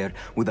to share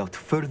without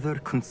further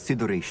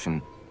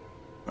consideration.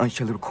 I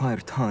shall require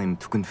time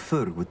to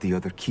confer with the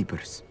other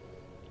keepers.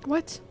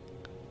 What?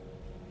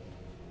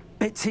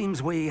 It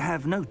seems we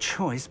have no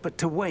choice but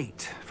to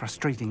wait,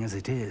 frustrating as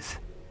it is.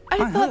 I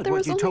heard there what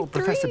was you only told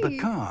Professor 3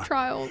 Bakar.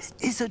 trials.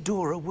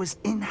 Isadora was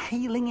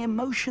inhaling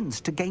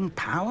emotions to gain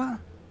power?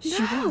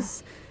 She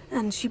was.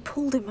 And she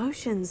pulled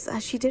emotions,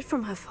 as she did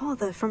from her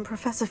father, from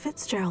Professor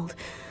Fitzgerald,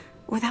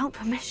 without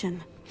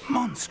permission.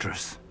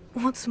 Monstrous.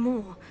 What's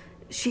more,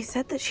 she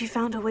said that she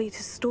found a way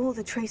to store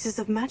the traces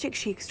of magic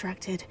she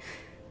extracted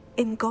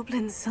in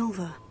goblin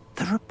silver.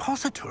 The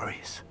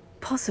repositories?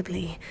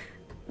 Possibly.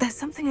 There's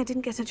something I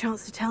didn't get a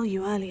chance to tell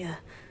you earlier.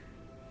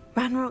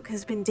 Ranrock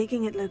has been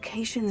digging at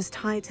locations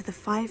tied to the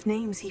 5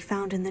 names he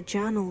found in the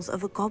journals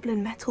of a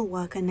goblin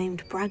metalworker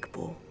named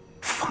Bragbor.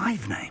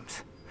 5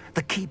 names?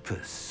 The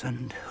Keepers,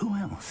 and who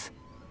else?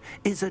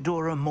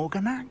 Isadora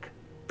Morganac?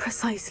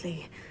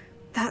 Precisely.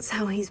 That's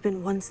how he's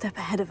been one step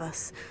ahead of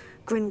us.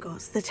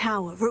 Gringotts, the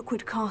Tower,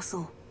 Rookwood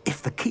Castle.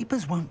 If the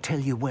Keepers won't tell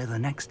you where the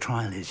next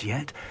trial is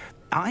yet,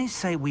 I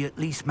say we at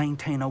least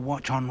maintain a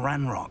watch on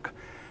Ranrock.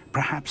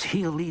 Perhaps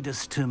he'll lead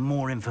us to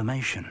more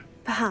information.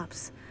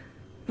 Perhaps.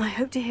 I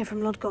hope to hear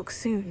from Lodgok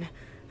soon.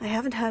 I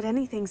haven't heard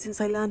anything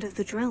since I learned of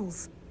the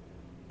drills.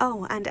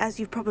 Oh, and as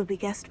you've probably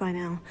guessed by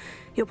now,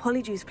 your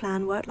Polyjuice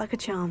plan worked like a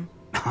charm.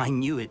 I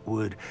knew it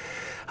would.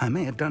 I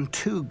may have done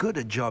too good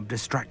a job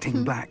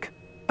distracting Black.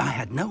 I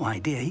had no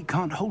idea he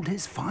can't hold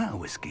his fire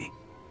whiskey.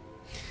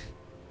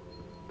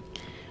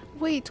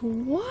 Wait,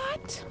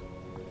 what?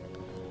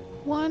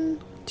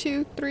 1,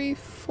 2, 3,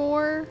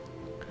 4.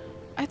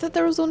 I thought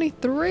there was only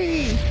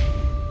 3.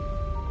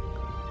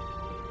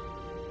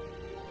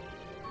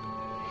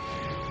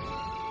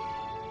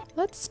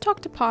 Let's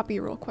talk to Poppy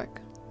real quick.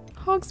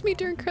 Hogs me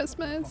during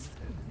Christmas.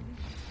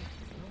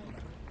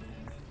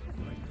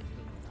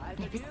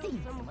 Never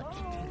seen.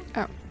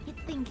 Oh. You'd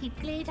think he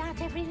played out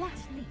every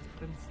last leaf.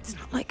 It's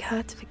not like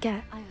her to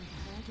forget.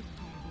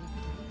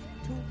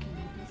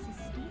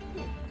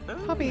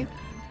 Poppy.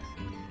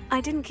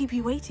 I didn't keep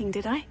you waiting,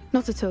 did I?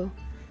 Not at all.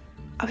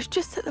 I was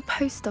just at the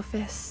post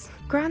office.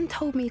 Gran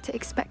told me to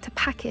expect a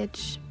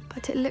package,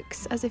 but it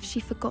looks as if she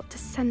forgot to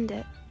send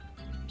it.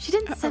 She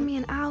didn't send me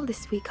an owl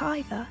this week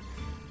either.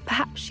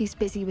 Perhaps she's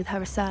busy with her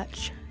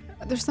research.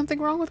 There's something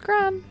wrong with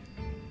Gran.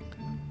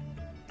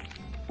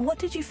 What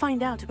did you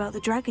find out about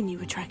the dragon you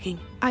were tracking?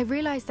 I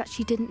realized that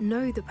she didn't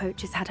know the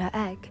poachers had her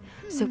egg,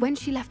 so when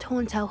she left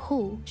Horntail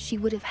Hall, she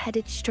would have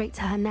headed straight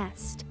to her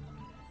nest.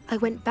 I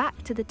went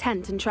back to the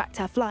tent and tracked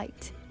her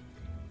flight.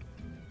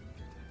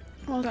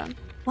 Well done.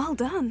 Well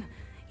done.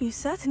 You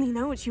certainly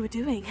know what you were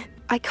doing.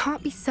 I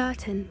can't be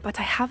certain,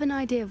 but I have an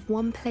idea of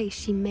one place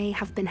she may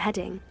have been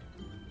heading.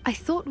 I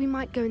thought we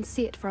might go and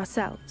see it for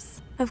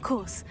ourselves. Of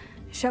course.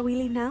 Shall we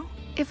leave now?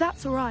 If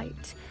that's all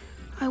right.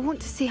 I want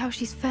to see how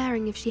she's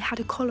faring if she had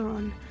a collar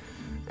on.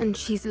 And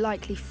she's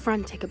likely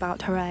frantic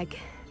about her egg.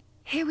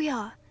 Here we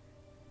are.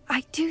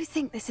 I do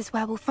think this is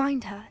where we'll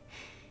find her.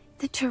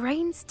 The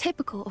terrain's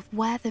typical of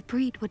where the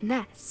breed would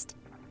nest.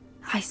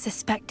 I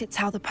suspect it's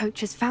how the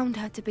poachers found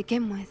her to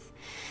begin with.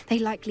 They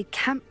likely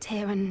camped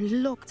here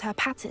and logged her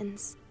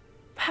patterns.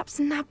 Perhaps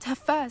nabbed her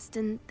first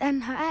and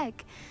then her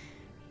egg.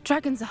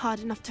 Dragons are hard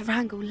enough to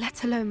wrangle,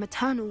 let alone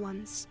maternal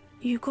ones.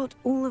 You got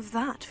all of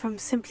that from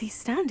simply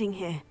standing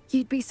here.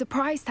 You'd be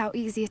surprised how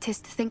easy it is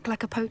to think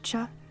like a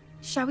poacher.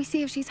 Shall we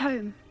see if she's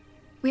home?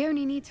 We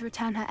only need to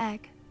return her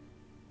egg.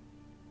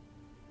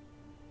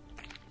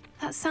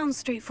 That sounds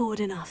straightforward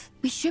enough.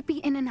 We should be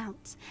in and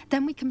out.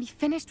 Then we can be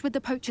finished with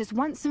the poachers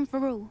once and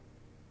for all.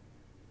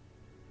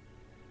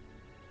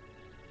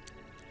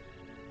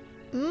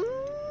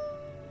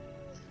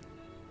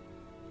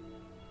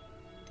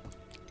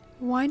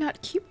 Why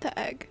not keep the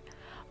egg?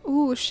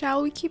 Ooh,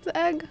 shall we keep the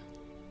egg?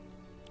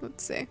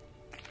 Let's see.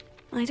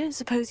 I don't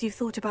suppose you've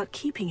thought about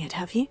keeping it,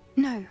 have you?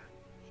 No.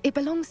 It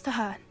belongs to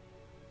her.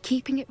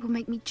 Keeping it will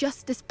make me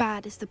just as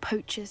bad as the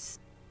poachers.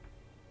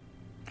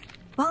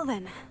 Well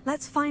then,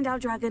 let's find our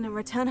dragon and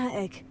return her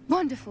egg.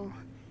 Wonderful.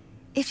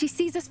 If she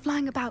sees us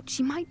flying about,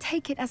 she might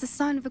take it as a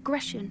sign of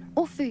aggression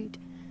or food.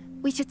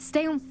 We should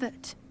stay on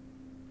foot.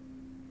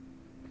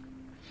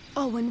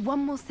 Oh, and one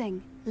more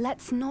thing.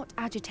 Let's not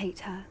agitate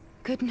her.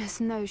 Goodness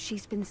knows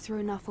she's been through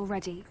enough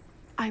already.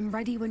 I'm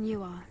ready when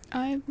you are.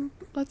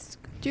 Let's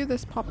do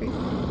this, Poppy.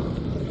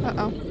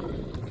 Uh-oh.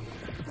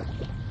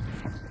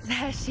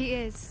 There she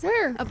is.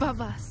 Where?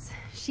 Above us.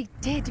 She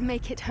did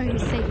make it home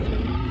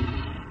safely.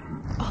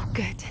 Oh,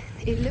 good.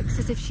 It looks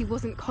as if she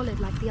wasn't collared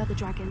like the other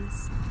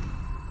dragons.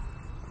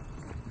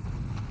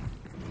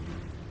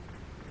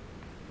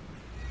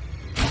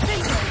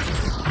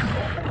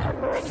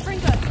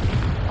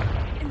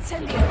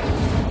 Incendio!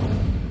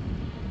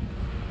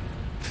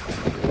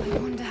 I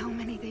wonder how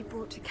many they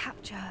brought to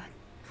capture her.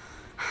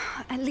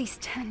 At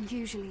least 10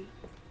 usually.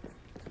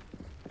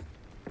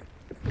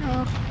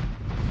 Oh.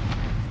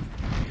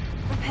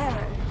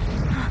 Reparo.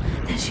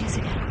 There she is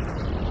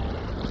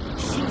again.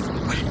 She's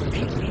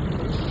breathtaking.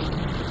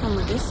 From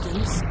a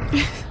distance.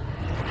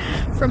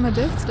 From a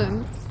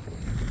distance.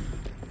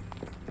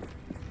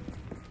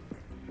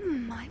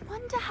 I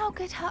wonder how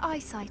good her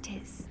eyesight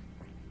is.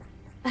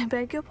 I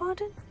beg your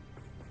pardon?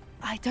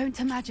 I don't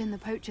imagine the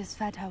poachers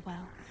fed her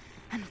well.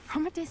 And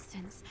from a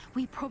distance,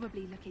 we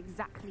probably look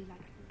exactly like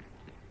her.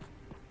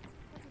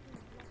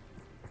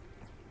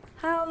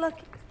 How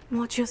lucky.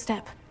 Watch your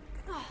step.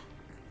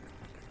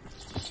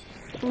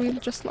 We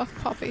just left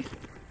Poppy.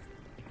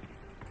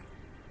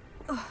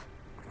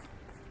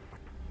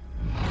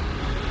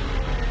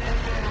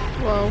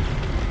 Whoa.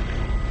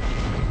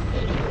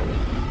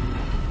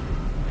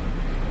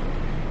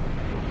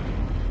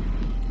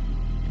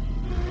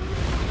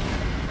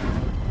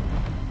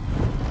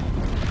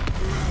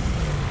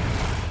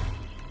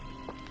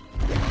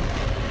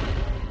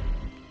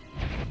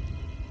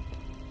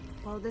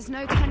 Well, there's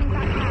no turning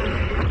back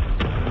now.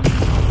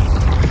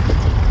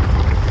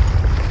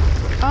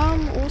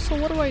 Also,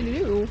 what do I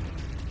do?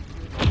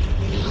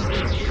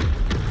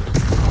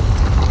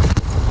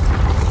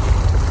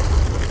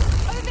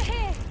 Over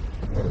here!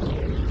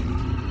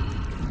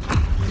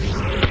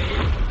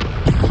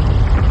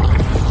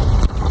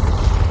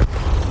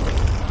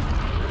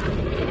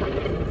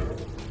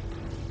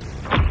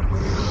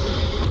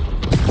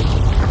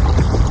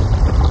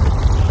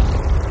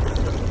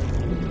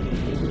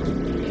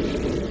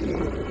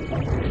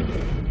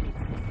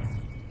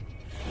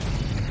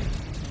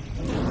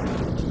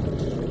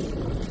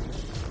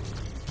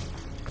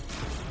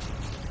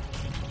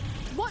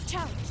 Watch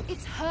out!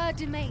 It's her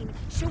domain.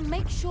 She'll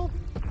make sure...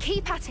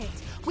 Keep at it.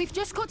 We've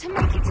just got to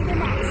make it to the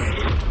nest.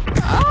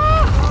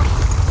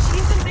 She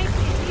isn't making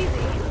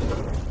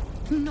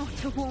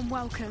Not a warm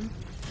welcome.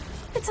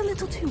 It's a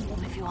little too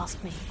warm, if you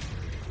ask me.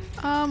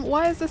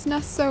 Why is this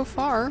nest so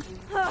far?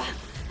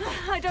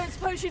 I don't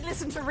suppose you'd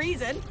listen to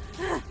reason.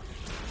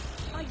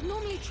 I'd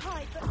normally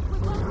try, but we're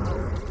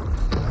well.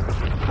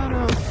 Oh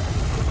no.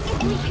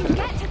 If we can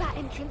get to that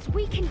entrance,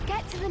 we can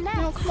get to the nest.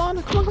 No, come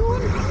on, come on, come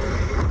on.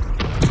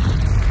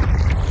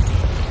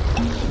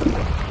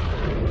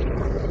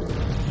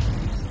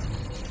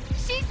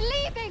 She's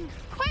leaving!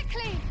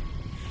 Quickly!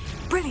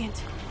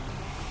 Brilliant.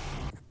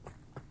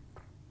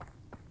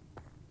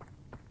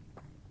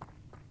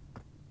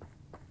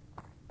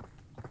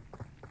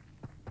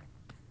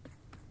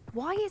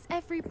 Why is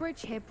every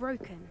bridge here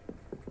broken?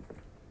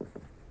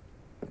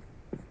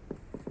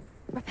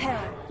 Repair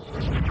it.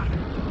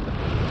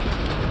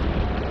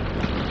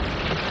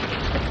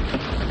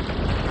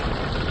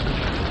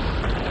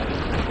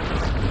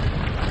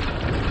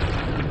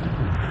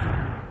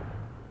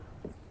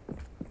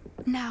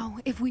 Now,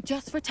 if we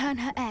just return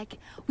her egg,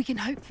 we can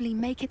hopefully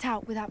make it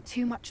out without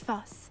too much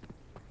fuss.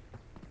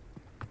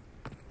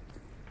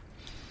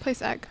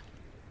 Place egg.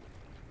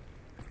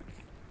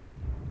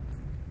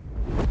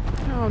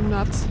 Oh,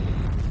 nuts.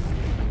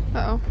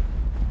 Uh-oh.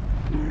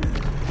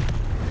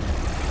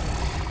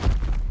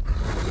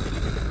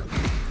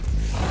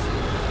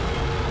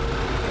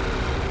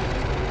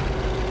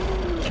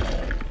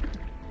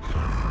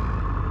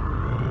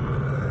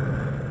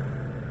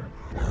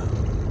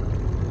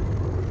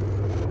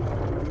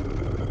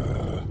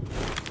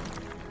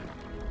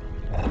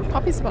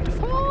 Poppy's about to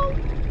fall.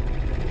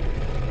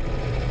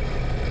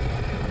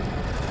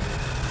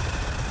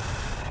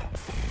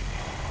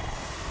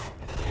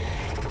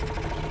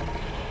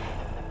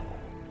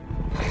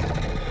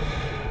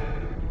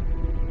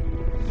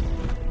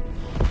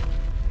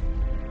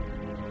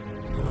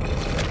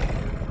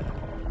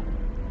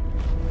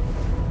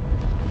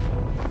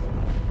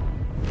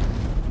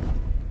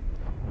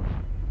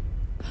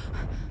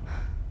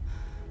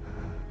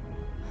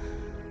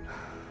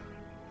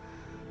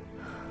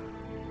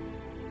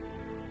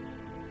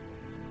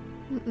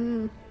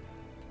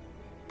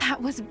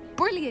 That was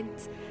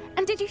brilliant!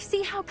 And did you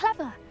see how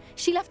clever?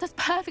 She left us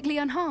perfectly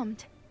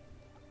unharmed.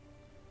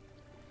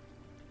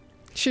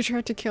 She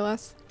tried to kill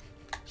us.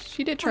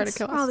 She did try to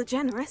kill us. That's rather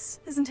generous,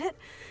 isn't it?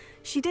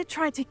 She did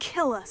try to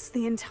kill us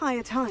the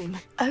entire time.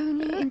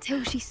 Only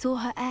until she saw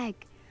her egg,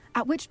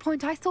 at which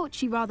point I thought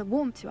she rather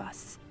warmed to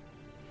us.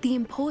 The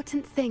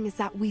important thing is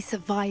that we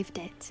survived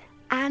it,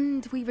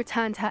 and we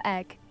returned her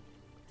egg.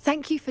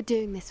 Thank you for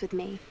doing this with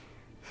me.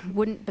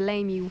 Wouldn't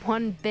blame you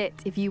one bit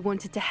if you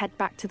wanted to head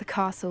back to the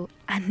castle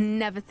and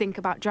never think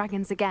about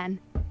dragons again.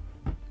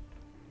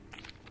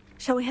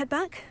 Shall we head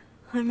back?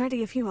 I'm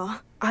ready if you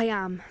are. I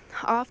am.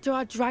 After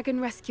our dragon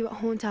rescue at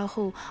Hauntel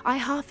Hall, I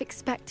half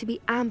expect to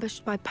be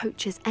ambushed by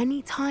poachers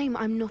any time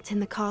I'm not in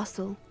the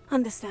castle.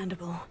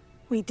 Understandable.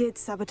 We did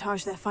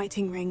sabotage their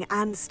fighting ring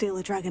and steal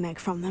a dragon egg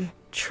from them.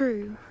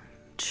 True.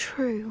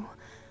 True.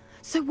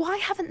 So why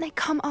haven't they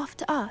come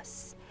after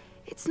us?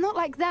 It's not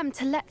like them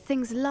to let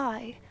things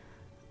lie.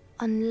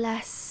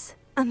 Unless...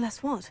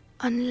 Unless what?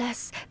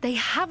 Unless they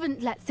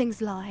haven't let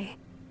things lie.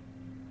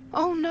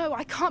 Oh no,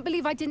 I can't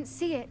believe I didn't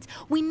see it.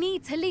 We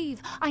need to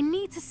leave. I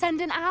need to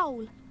send an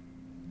owl.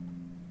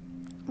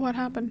 What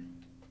happened?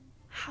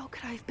 How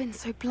could I have been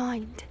so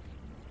blind?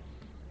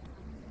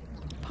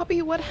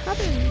 Poppy, what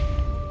happened?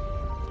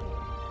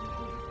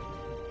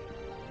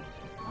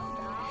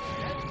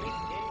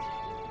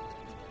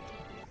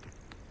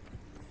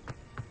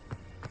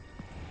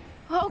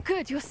 Oh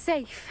good, you're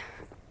safe.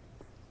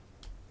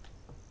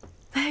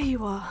 There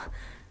you are.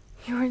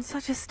 You were in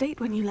such a state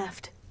when you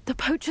left. The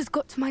poachers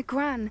got to my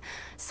gran.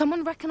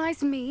 Someone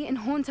recognized me in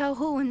Hauntel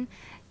Hall and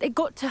they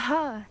got to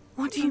her.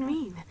 What do you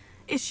mean?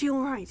 Is she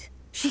all right?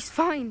 She's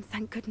fine,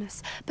 thank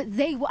goodness. But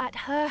they were at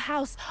her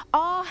house,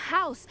 our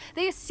house.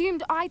 They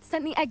assumed I'd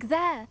sent the egg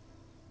there.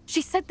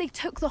 She said they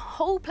took the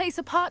whole place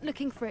apart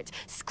looking for it,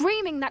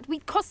 screaming that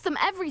we'd cost them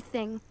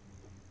everything.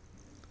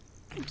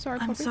 I'm sorry,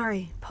 Poppy. I'm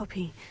sorry,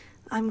 Poppy.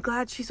 I'm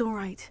glad she's all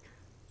right.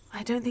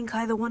 I don't think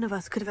either one of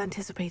us could have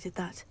anticipated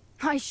that.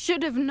 I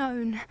should have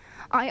known.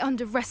 I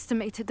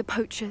underestimated the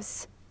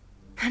poachers.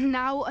 And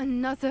now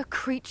another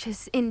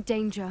creature's in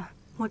danger.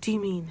 What do you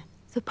mean?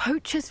 The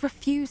poachers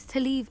refused to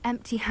leave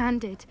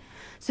empty-handed,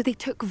 so they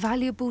took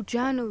valuable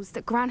journals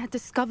that Gran had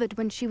discovered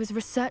when she was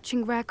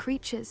researching rare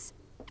creatures.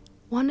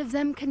 One of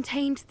them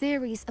contained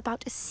theories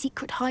about a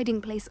secret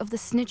hiding place of the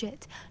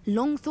Snidget,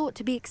 long thought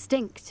to be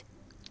extinct.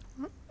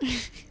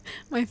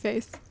 My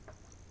face.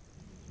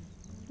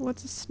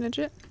 What's a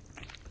Snidget?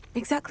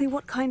 Exactly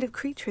what kind of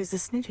creature is a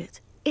Snidget?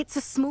 It's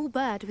a small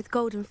bird with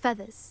golden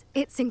feathers.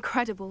 It's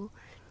incredible.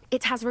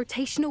 It has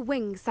rotational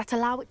wings that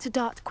allow it to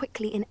dart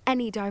quickly in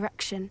any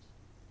direction.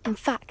 In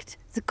fact,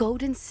 the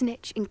golden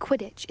snitch in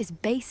Quidditch is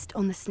based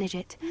on the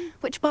Snidget,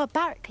 which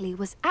barbarically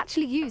was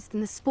actually used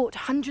in the sport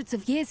hundreds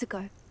of years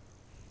ago.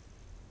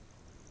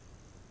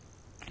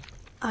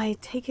 I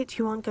take it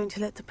you aren't going to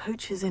let the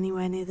poachers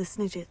anywhere near the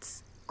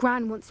Snidgets.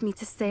 Gran wants me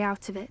to stay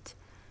out of it,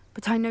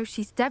 but I know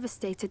she's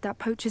devastated that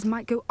poachers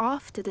might go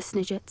after the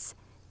Snidgets,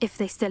 if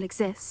they still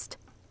exist.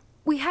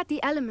 We had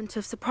the element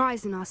of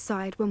surprise on our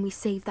side when we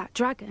saved that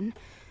dragon.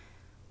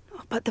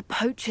 But the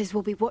poachers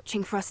will be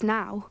watching for us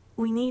now.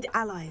 We need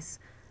allies.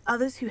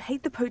 Others who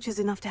hate the poachers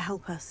enough to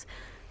help us.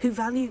 Who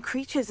value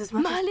creatures as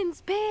much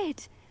Merlin's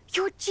beard!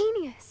 You're a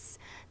genius!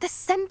 The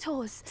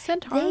centaurs!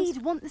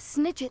 They'd want the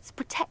Snidgets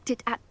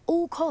protected at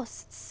all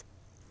costs.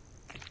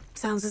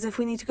 Sounds as if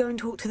we need to go and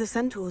talk to the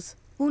centaurs.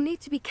 We'll need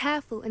to be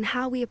careful in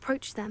how we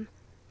approach them.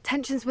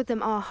 Tensions with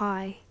them are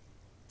high.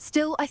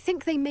 Still, I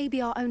think they may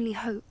be our only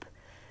hope.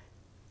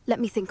 Let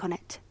me think on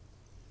it.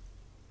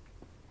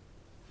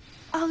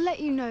 I'll let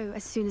you know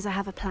as soon as I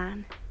have a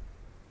plan.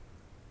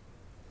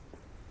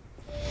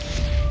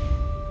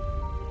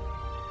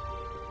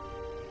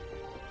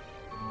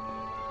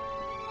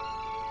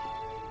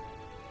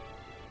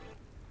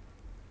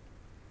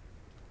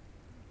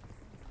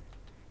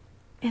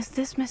 Is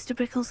this Mr.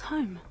 Bickle's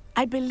home?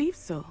 I believe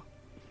so.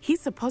 He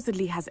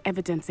supposedly has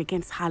evidence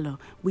against Harlow.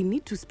 We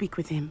need to speak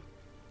with him.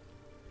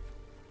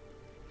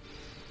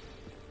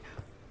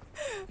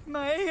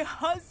 My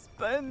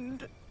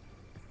husband!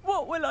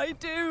 What will I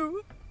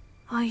do?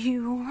 Are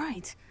you all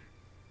right?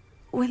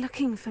 We're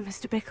looking for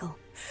Mr. Bickle.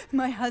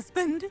 My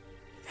husband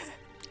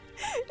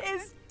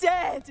is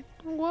dead!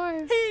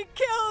 Why? He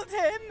killed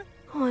him!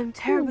 Oh, I'm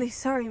terribly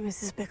sorry,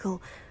 Mrs.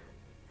 Bickle.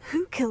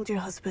 Who killed your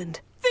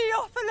husband?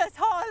 Theophilus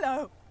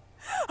Harlow!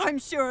 I'm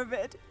sure of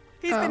it.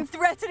 He's been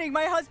threatening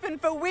my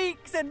husband for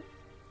weeks and...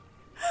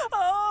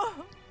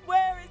 Oh,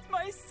 where is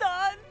my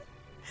son?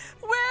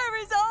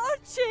 Where is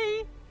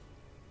Archie?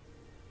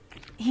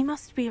 He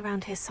must be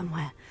around here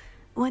somewhere.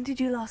 When did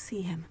you last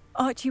see him?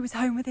 Archie was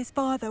home with his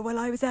father while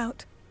I was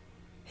out.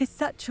 His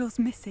satchel's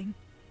missing.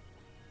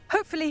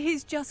 Hopefully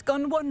he's just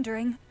gone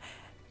wandering,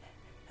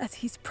 as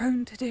he's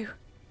prone to do.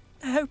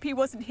 I hope he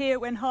wasn't here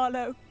when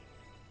Harlow...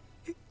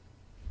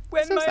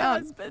 When So my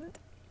sad. husband...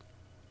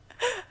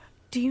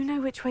 Do you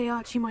know which way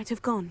Archie might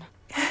have gone?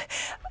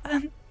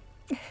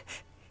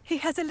 He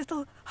has a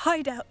little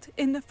hideout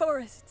in the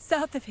forest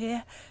south of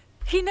here.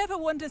 He never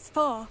wanders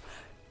far.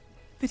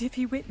 But if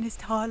he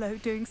witnessed Harlow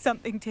doing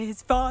something to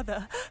his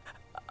father,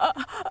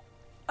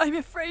 I'm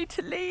afraid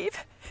to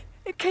leave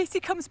in case he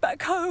comes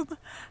back home.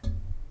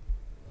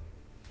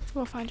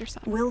 We'll find your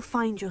son. We'll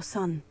find your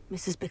son,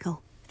 Mrs. Bickle.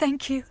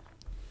 Thank you.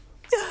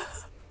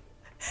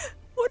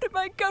 What am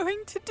I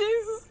going to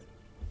do?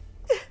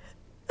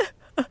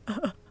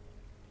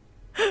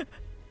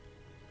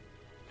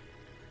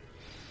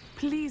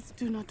 Please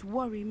do not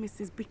worry,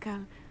 Mrs.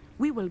 Bickle.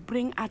 We will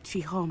bring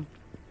Archie home.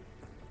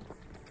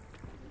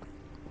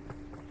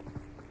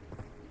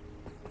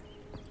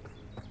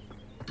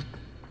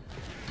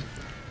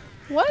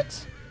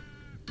 What?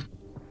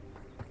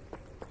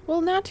 Well,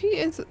 Natty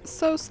is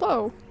so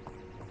slow.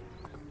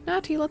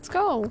 Natty, let's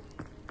go.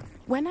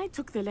 When I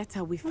took the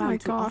letter we my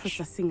found to gosh.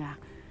 Officer Singer,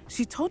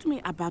 she told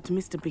me about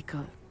Mr.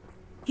 Bickle.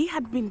 He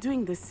had been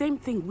doing the same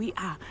thing we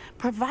are,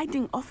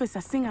 providing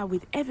Officer Singer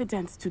with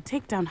evidence to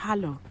take down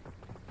Harlow.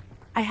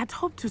 I had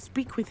hoped to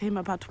speak with him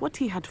about what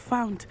he had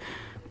found,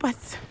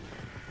 but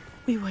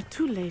we were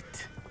too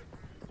late.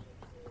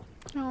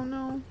 Oh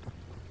no.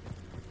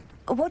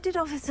 What did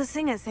Officer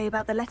Singer say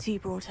about the letter you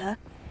brought her?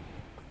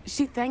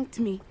 She thanked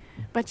me,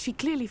 but she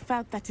clearly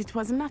felt that it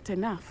was not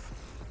enough.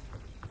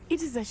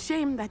 It is a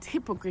shame that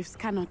hippogriffs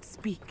cannot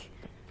speak.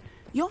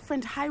 Your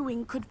friend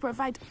Highwing could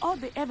provide all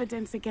the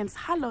evidence against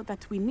Harlow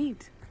that we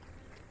need.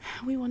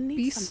 We will need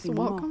Beasts something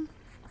welcome.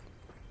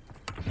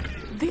 more.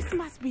 This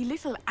must be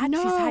little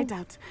Archie's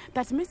hideout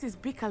that Mrs.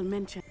 Bickle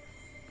mentioned.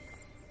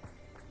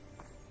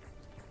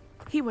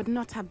 He would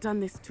not have done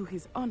this to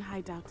his own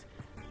hideout.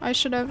 I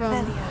should have,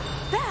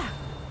 There!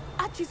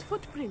 Archie's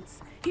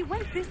footprints. He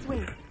went this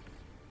way.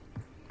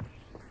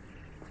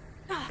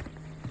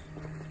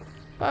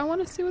 But I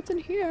want to see what's in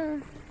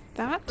here.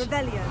 That?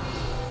 Revelio.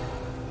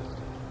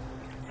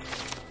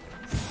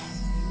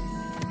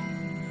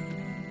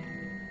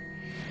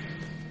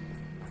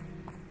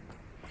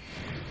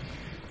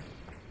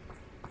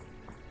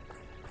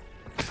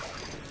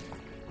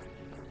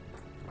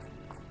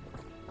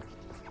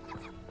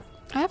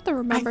 I have to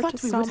remember I thought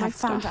to we sell would my have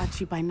found stuff.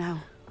 Archie by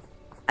now.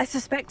 I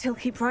suspect he'll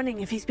keep running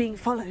if he's being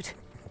followed.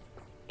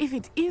 If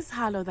it is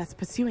Harlow that's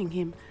pursuing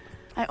him,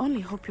 I only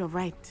hope you're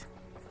right.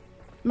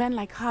 Men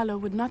like Harlow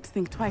would not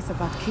think twice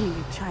about killing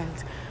a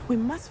child. We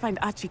must find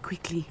Archie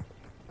quickly.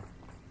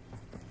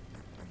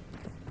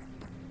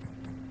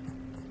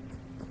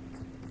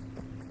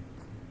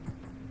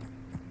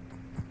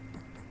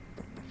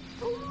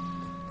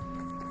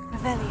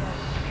 Revelio.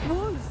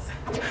 Wolves!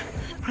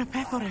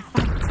 Prepare for a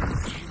fight.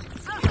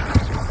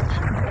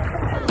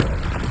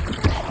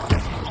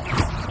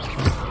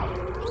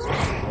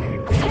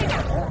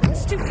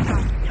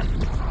 Stupefy!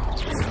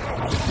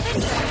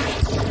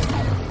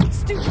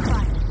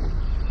 Stupefy!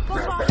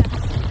 Bombada!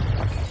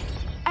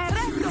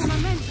 Arresto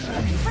momento!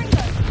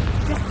 Fringo!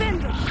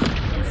 Descendo!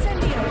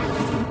 Incendio!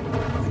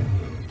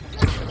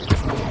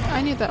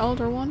 I need the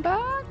Elder One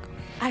back.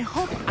 I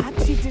hope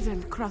Archie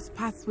didn't cross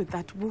paths with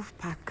that wolf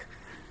pack.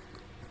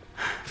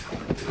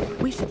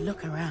 We should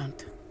look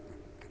around.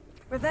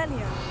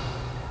 Revelio.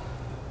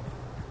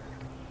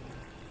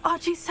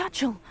 Archie's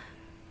satchel.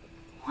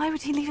 Why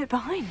would he leave it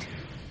behind?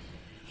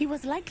 He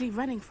was likely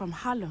running from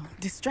Harlow,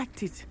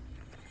 distracted.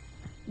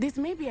 This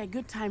may be a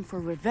good time for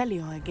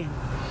Revelio again.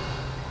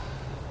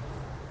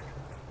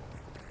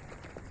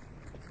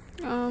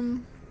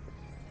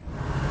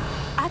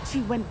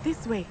 Archie went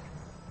this way.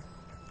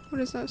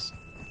 What is this?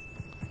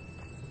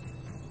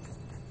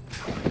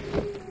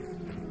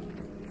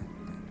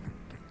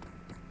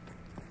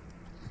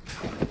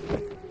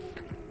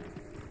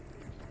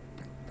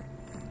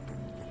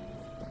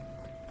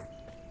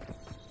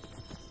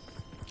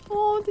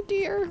 Oh, the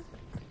deer.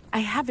 I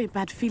have a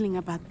bad feeling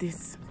about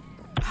this.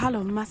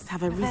 Harlow must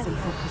have a reason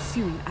for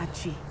pursuing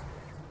Archie.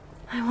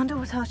 I wonder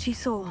what Archie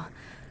saw.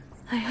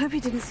 I hope he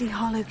didn't see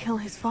Harlow kill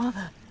his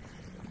father.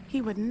 He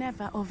would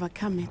never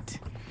overcome it.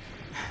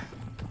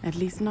 At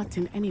least not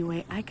in any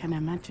way I can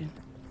imagine.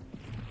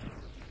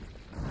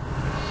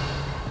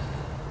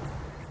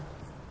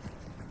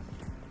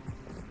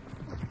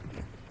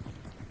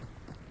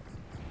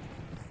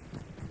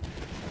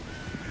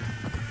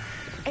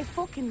 A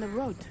fork in the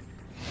road.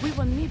 We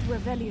will need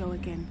Revelio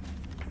again.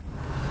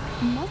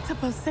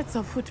 Multiple sets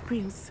of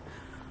footprints.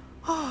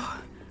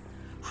 Oh,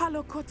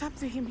 Harlow caught up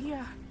to him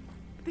here.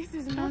 This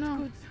is not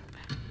good.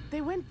 They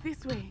went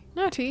this way.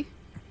 Naughty.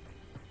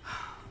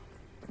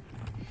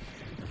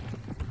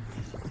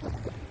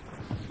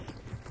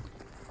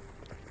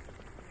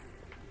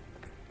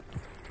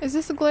 Is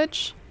this a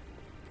glitch?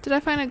 Did I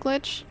find a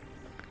glitch?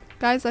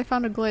 Guys, I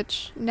found a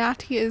glitch.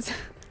 Natty is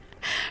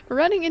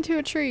running into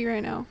a tree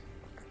right now.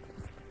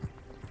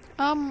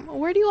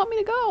 Where do you want me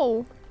to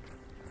go?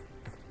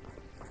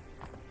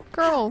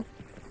 Girl.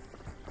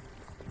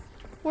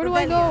 Where do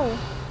I go?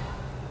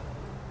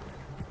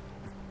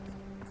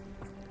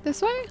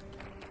 This way?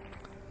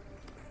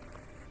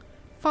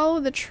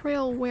 Follow the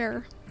trail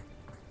where?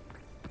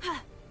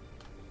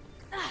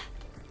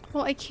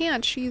 Well, I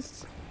can't.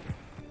 She's...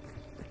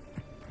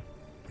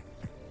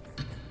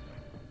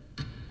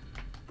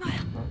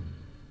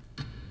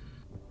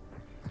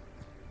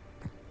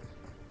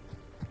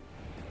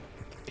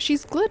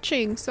 She's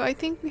glitching, so I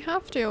think we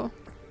have to.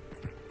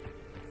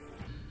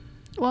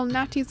 Well,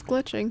 Natty's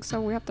glitching, so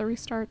we have to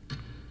restart.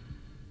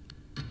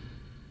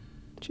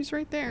 She's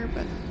right there,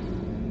 but...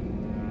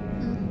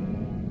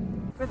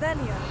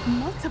 Revelio.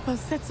 Multiple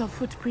sets of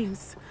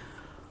footprints.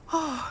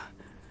 Oh,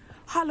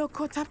 Harlow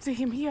caught up to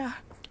him here.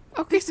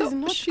 Okay, this so is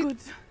not she... good.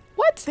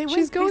 What? They She's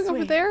went going this over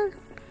way. there?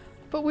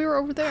 But we were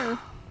over there.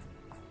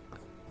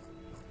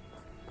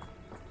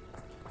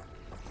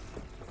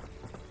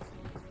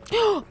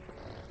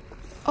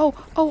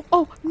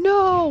 Oh,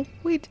 no!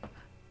 Wait,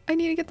 I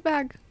need to get the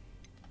bag.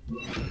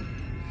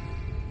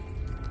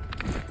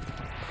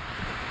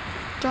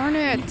 Darn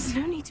it.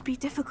 No need to be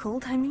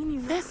difficult, I mean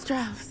you...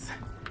 Thestrals.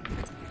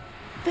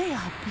 They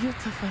are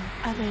beautiful,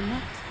 are they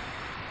not?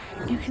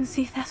 You can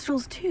see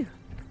Thestrals too.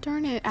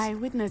 Darn it. I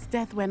witnessed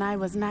death when I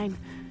was 9.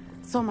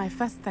 Saw my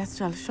first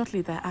Thestral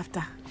shortly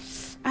thereafter.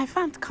 I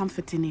found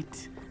comfort in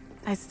it.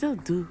 I still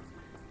do.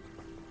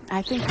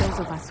 I think those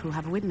of us who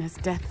have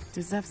witnessed death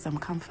deserve some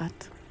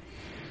comfort.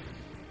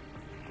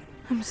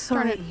 I'm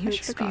sorry you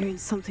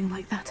experienced something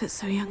like that at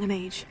so young an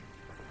age.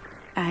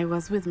 I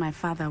was with my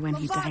father when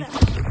he died.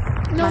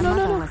 No, my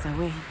mother was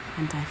away,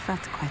 and I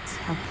felt quite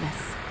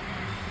helpless.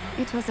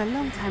 It was a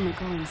long time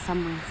ago in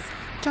some ways.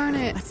 Darn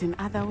it. But in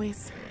other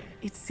ways,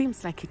 it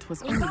seems like it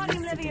was only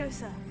yesterday.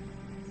 Leviosa.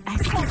 I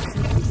still see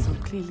him so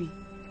clearly.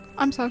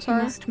 I'm so sorry.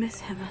 You must miss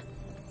him.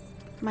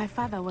 My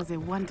father was a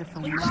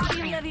wonderful man.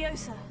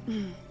 Leviosa.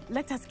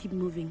 Let us keep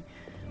moving.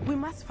 We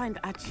must find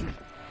Archie.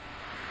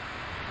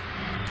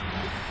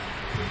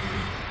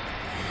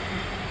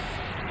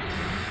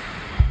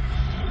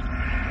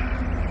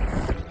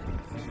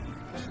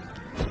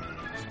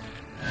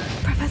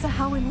 Professor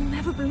Howin will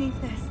never believe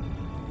this.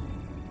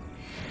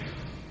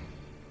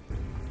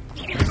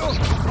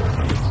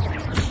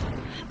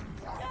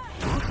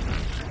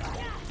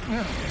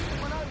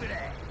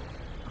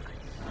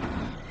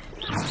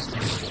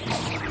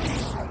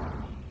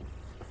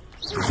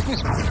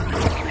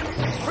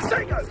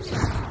 Potato!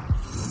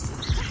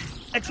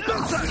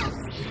 Exploso!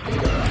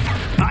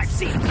 I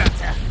see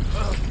better.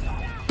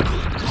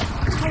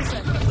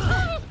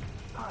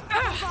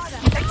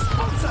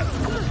 Exploso!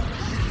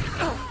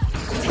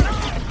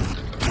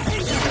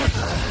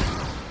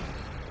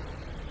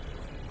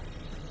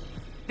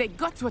 They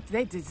got what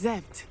they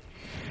deserved.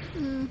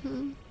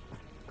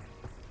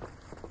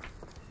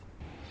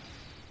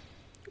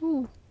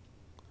 Ooh.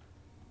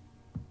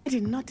 I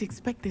did not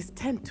expect this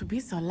tent to be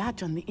so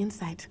large on the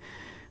inside.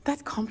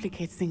 That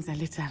complicates things a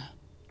little.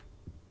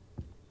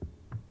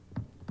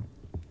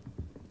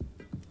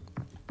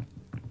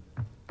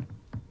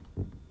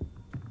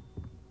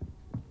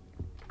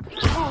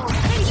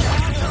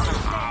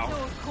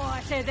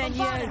 Quieter than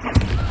you.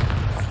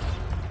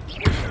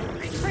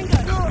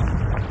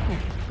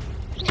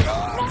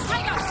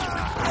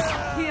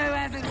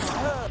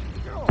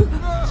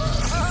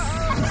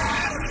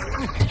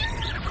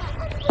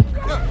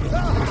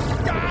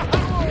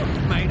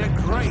 Made a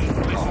great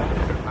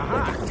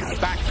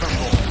mistake. Back from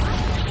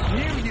home.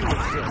 Knew you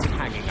were still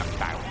hanging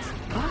about.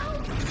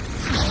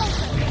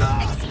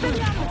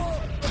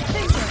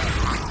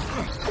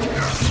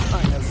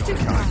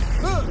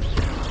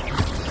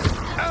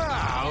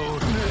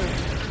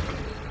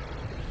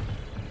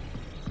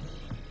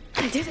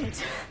 did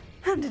it.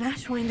 And an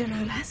Ashwinder,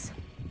 no less.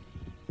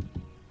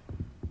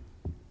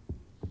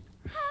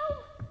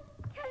 Help!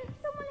 Can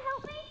someone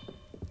help me?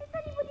 Is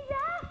anybody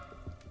there?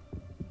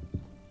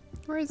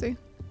 Where is he?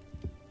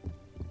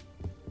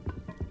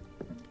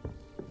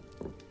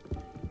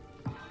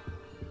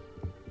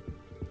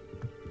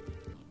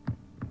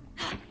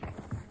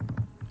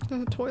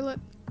 There's a toilet.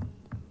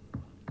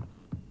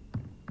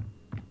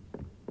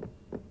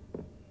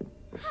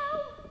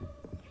 Help!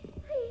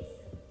 Please,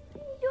 I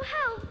need your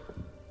help.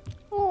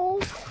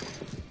 Oh.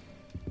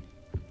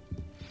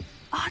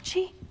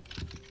 Archie?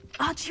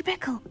 Archie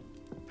Bickle.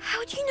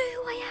 How do you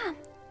know who I am?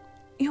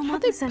 Your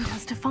mother sent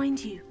us to find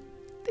you.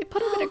 They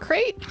put him in a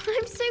crate.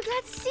 I'm so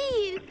glad to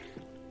see you.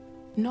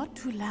 Not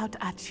too loud,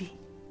 Archie.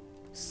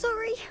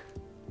 Sorry.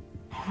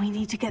 We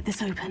need to get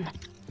this open.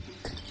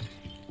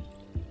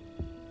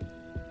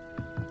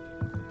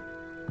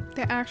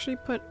 They actually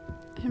put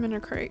him in a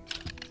crate.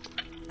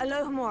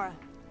 Alohomora.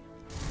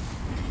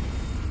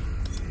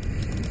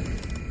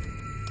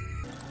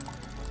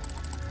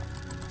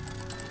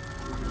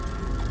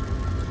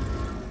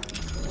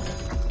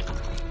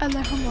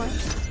 Alohomora.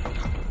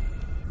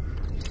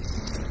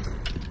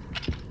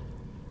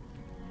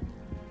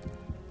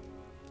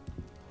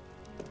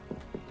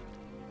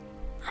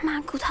 A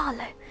man called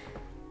Harlow.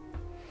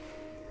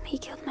 He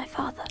killed my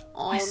father.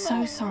 We're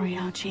so sorry,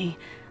 Archie.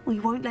 We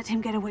won't let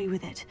him get away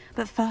with it.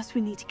 But first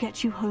we need to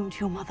get you home to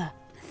your mother.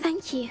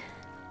 Thank you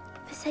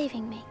for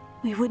saving me.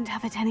 We wouldn't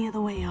have it any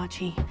other way,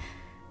 Archie.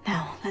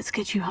 Now, let's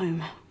get you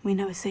home. We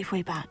know a safe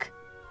way back.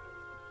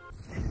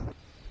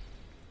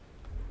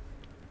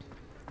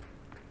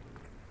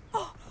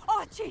 Oh,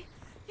 Archie!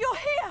 You're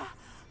here!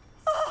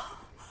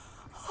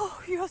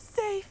 Oh, you're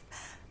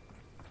safe.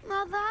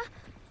 Mother?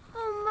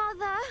 Oh,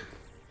 Mother.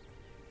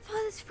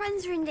 Father's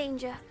friends are in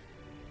danger.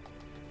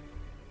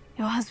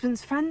 Your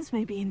husband's friends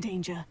may be in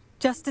danger.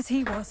 Just as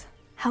he was.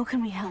 How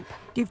can we help?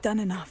 You've done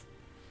enough.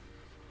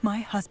 My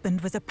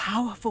husband was a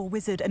powerful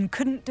wizard and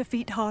couldn't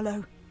defeat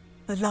Harlow.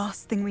 The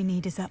last thing we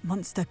need is that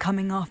monster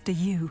coming after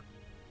you.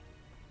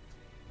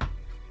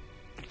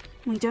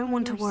 We don't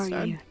want to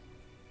worry you.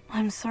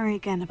 I'm sorry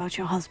again about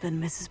your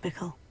husband, Mrs.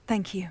 Bickle.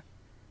 Thank you.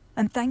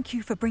 And thank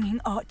you for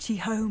bringing Archie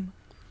home.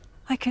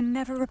 I can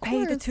never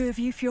repay the two of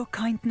you for your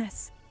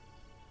kindness.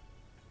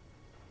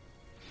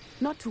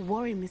 Not to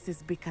worry,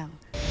 Mrs. Bickle.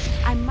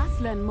 I must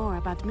learn more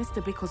about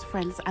Mr. Bickle's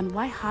friends and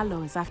why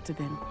Harlow is after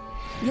them.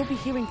 You'll be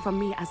hearing from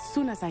me as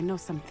soon as I know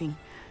something.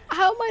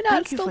 How am I not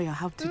Thank you for your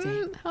help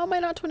today. How am I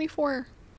not 24?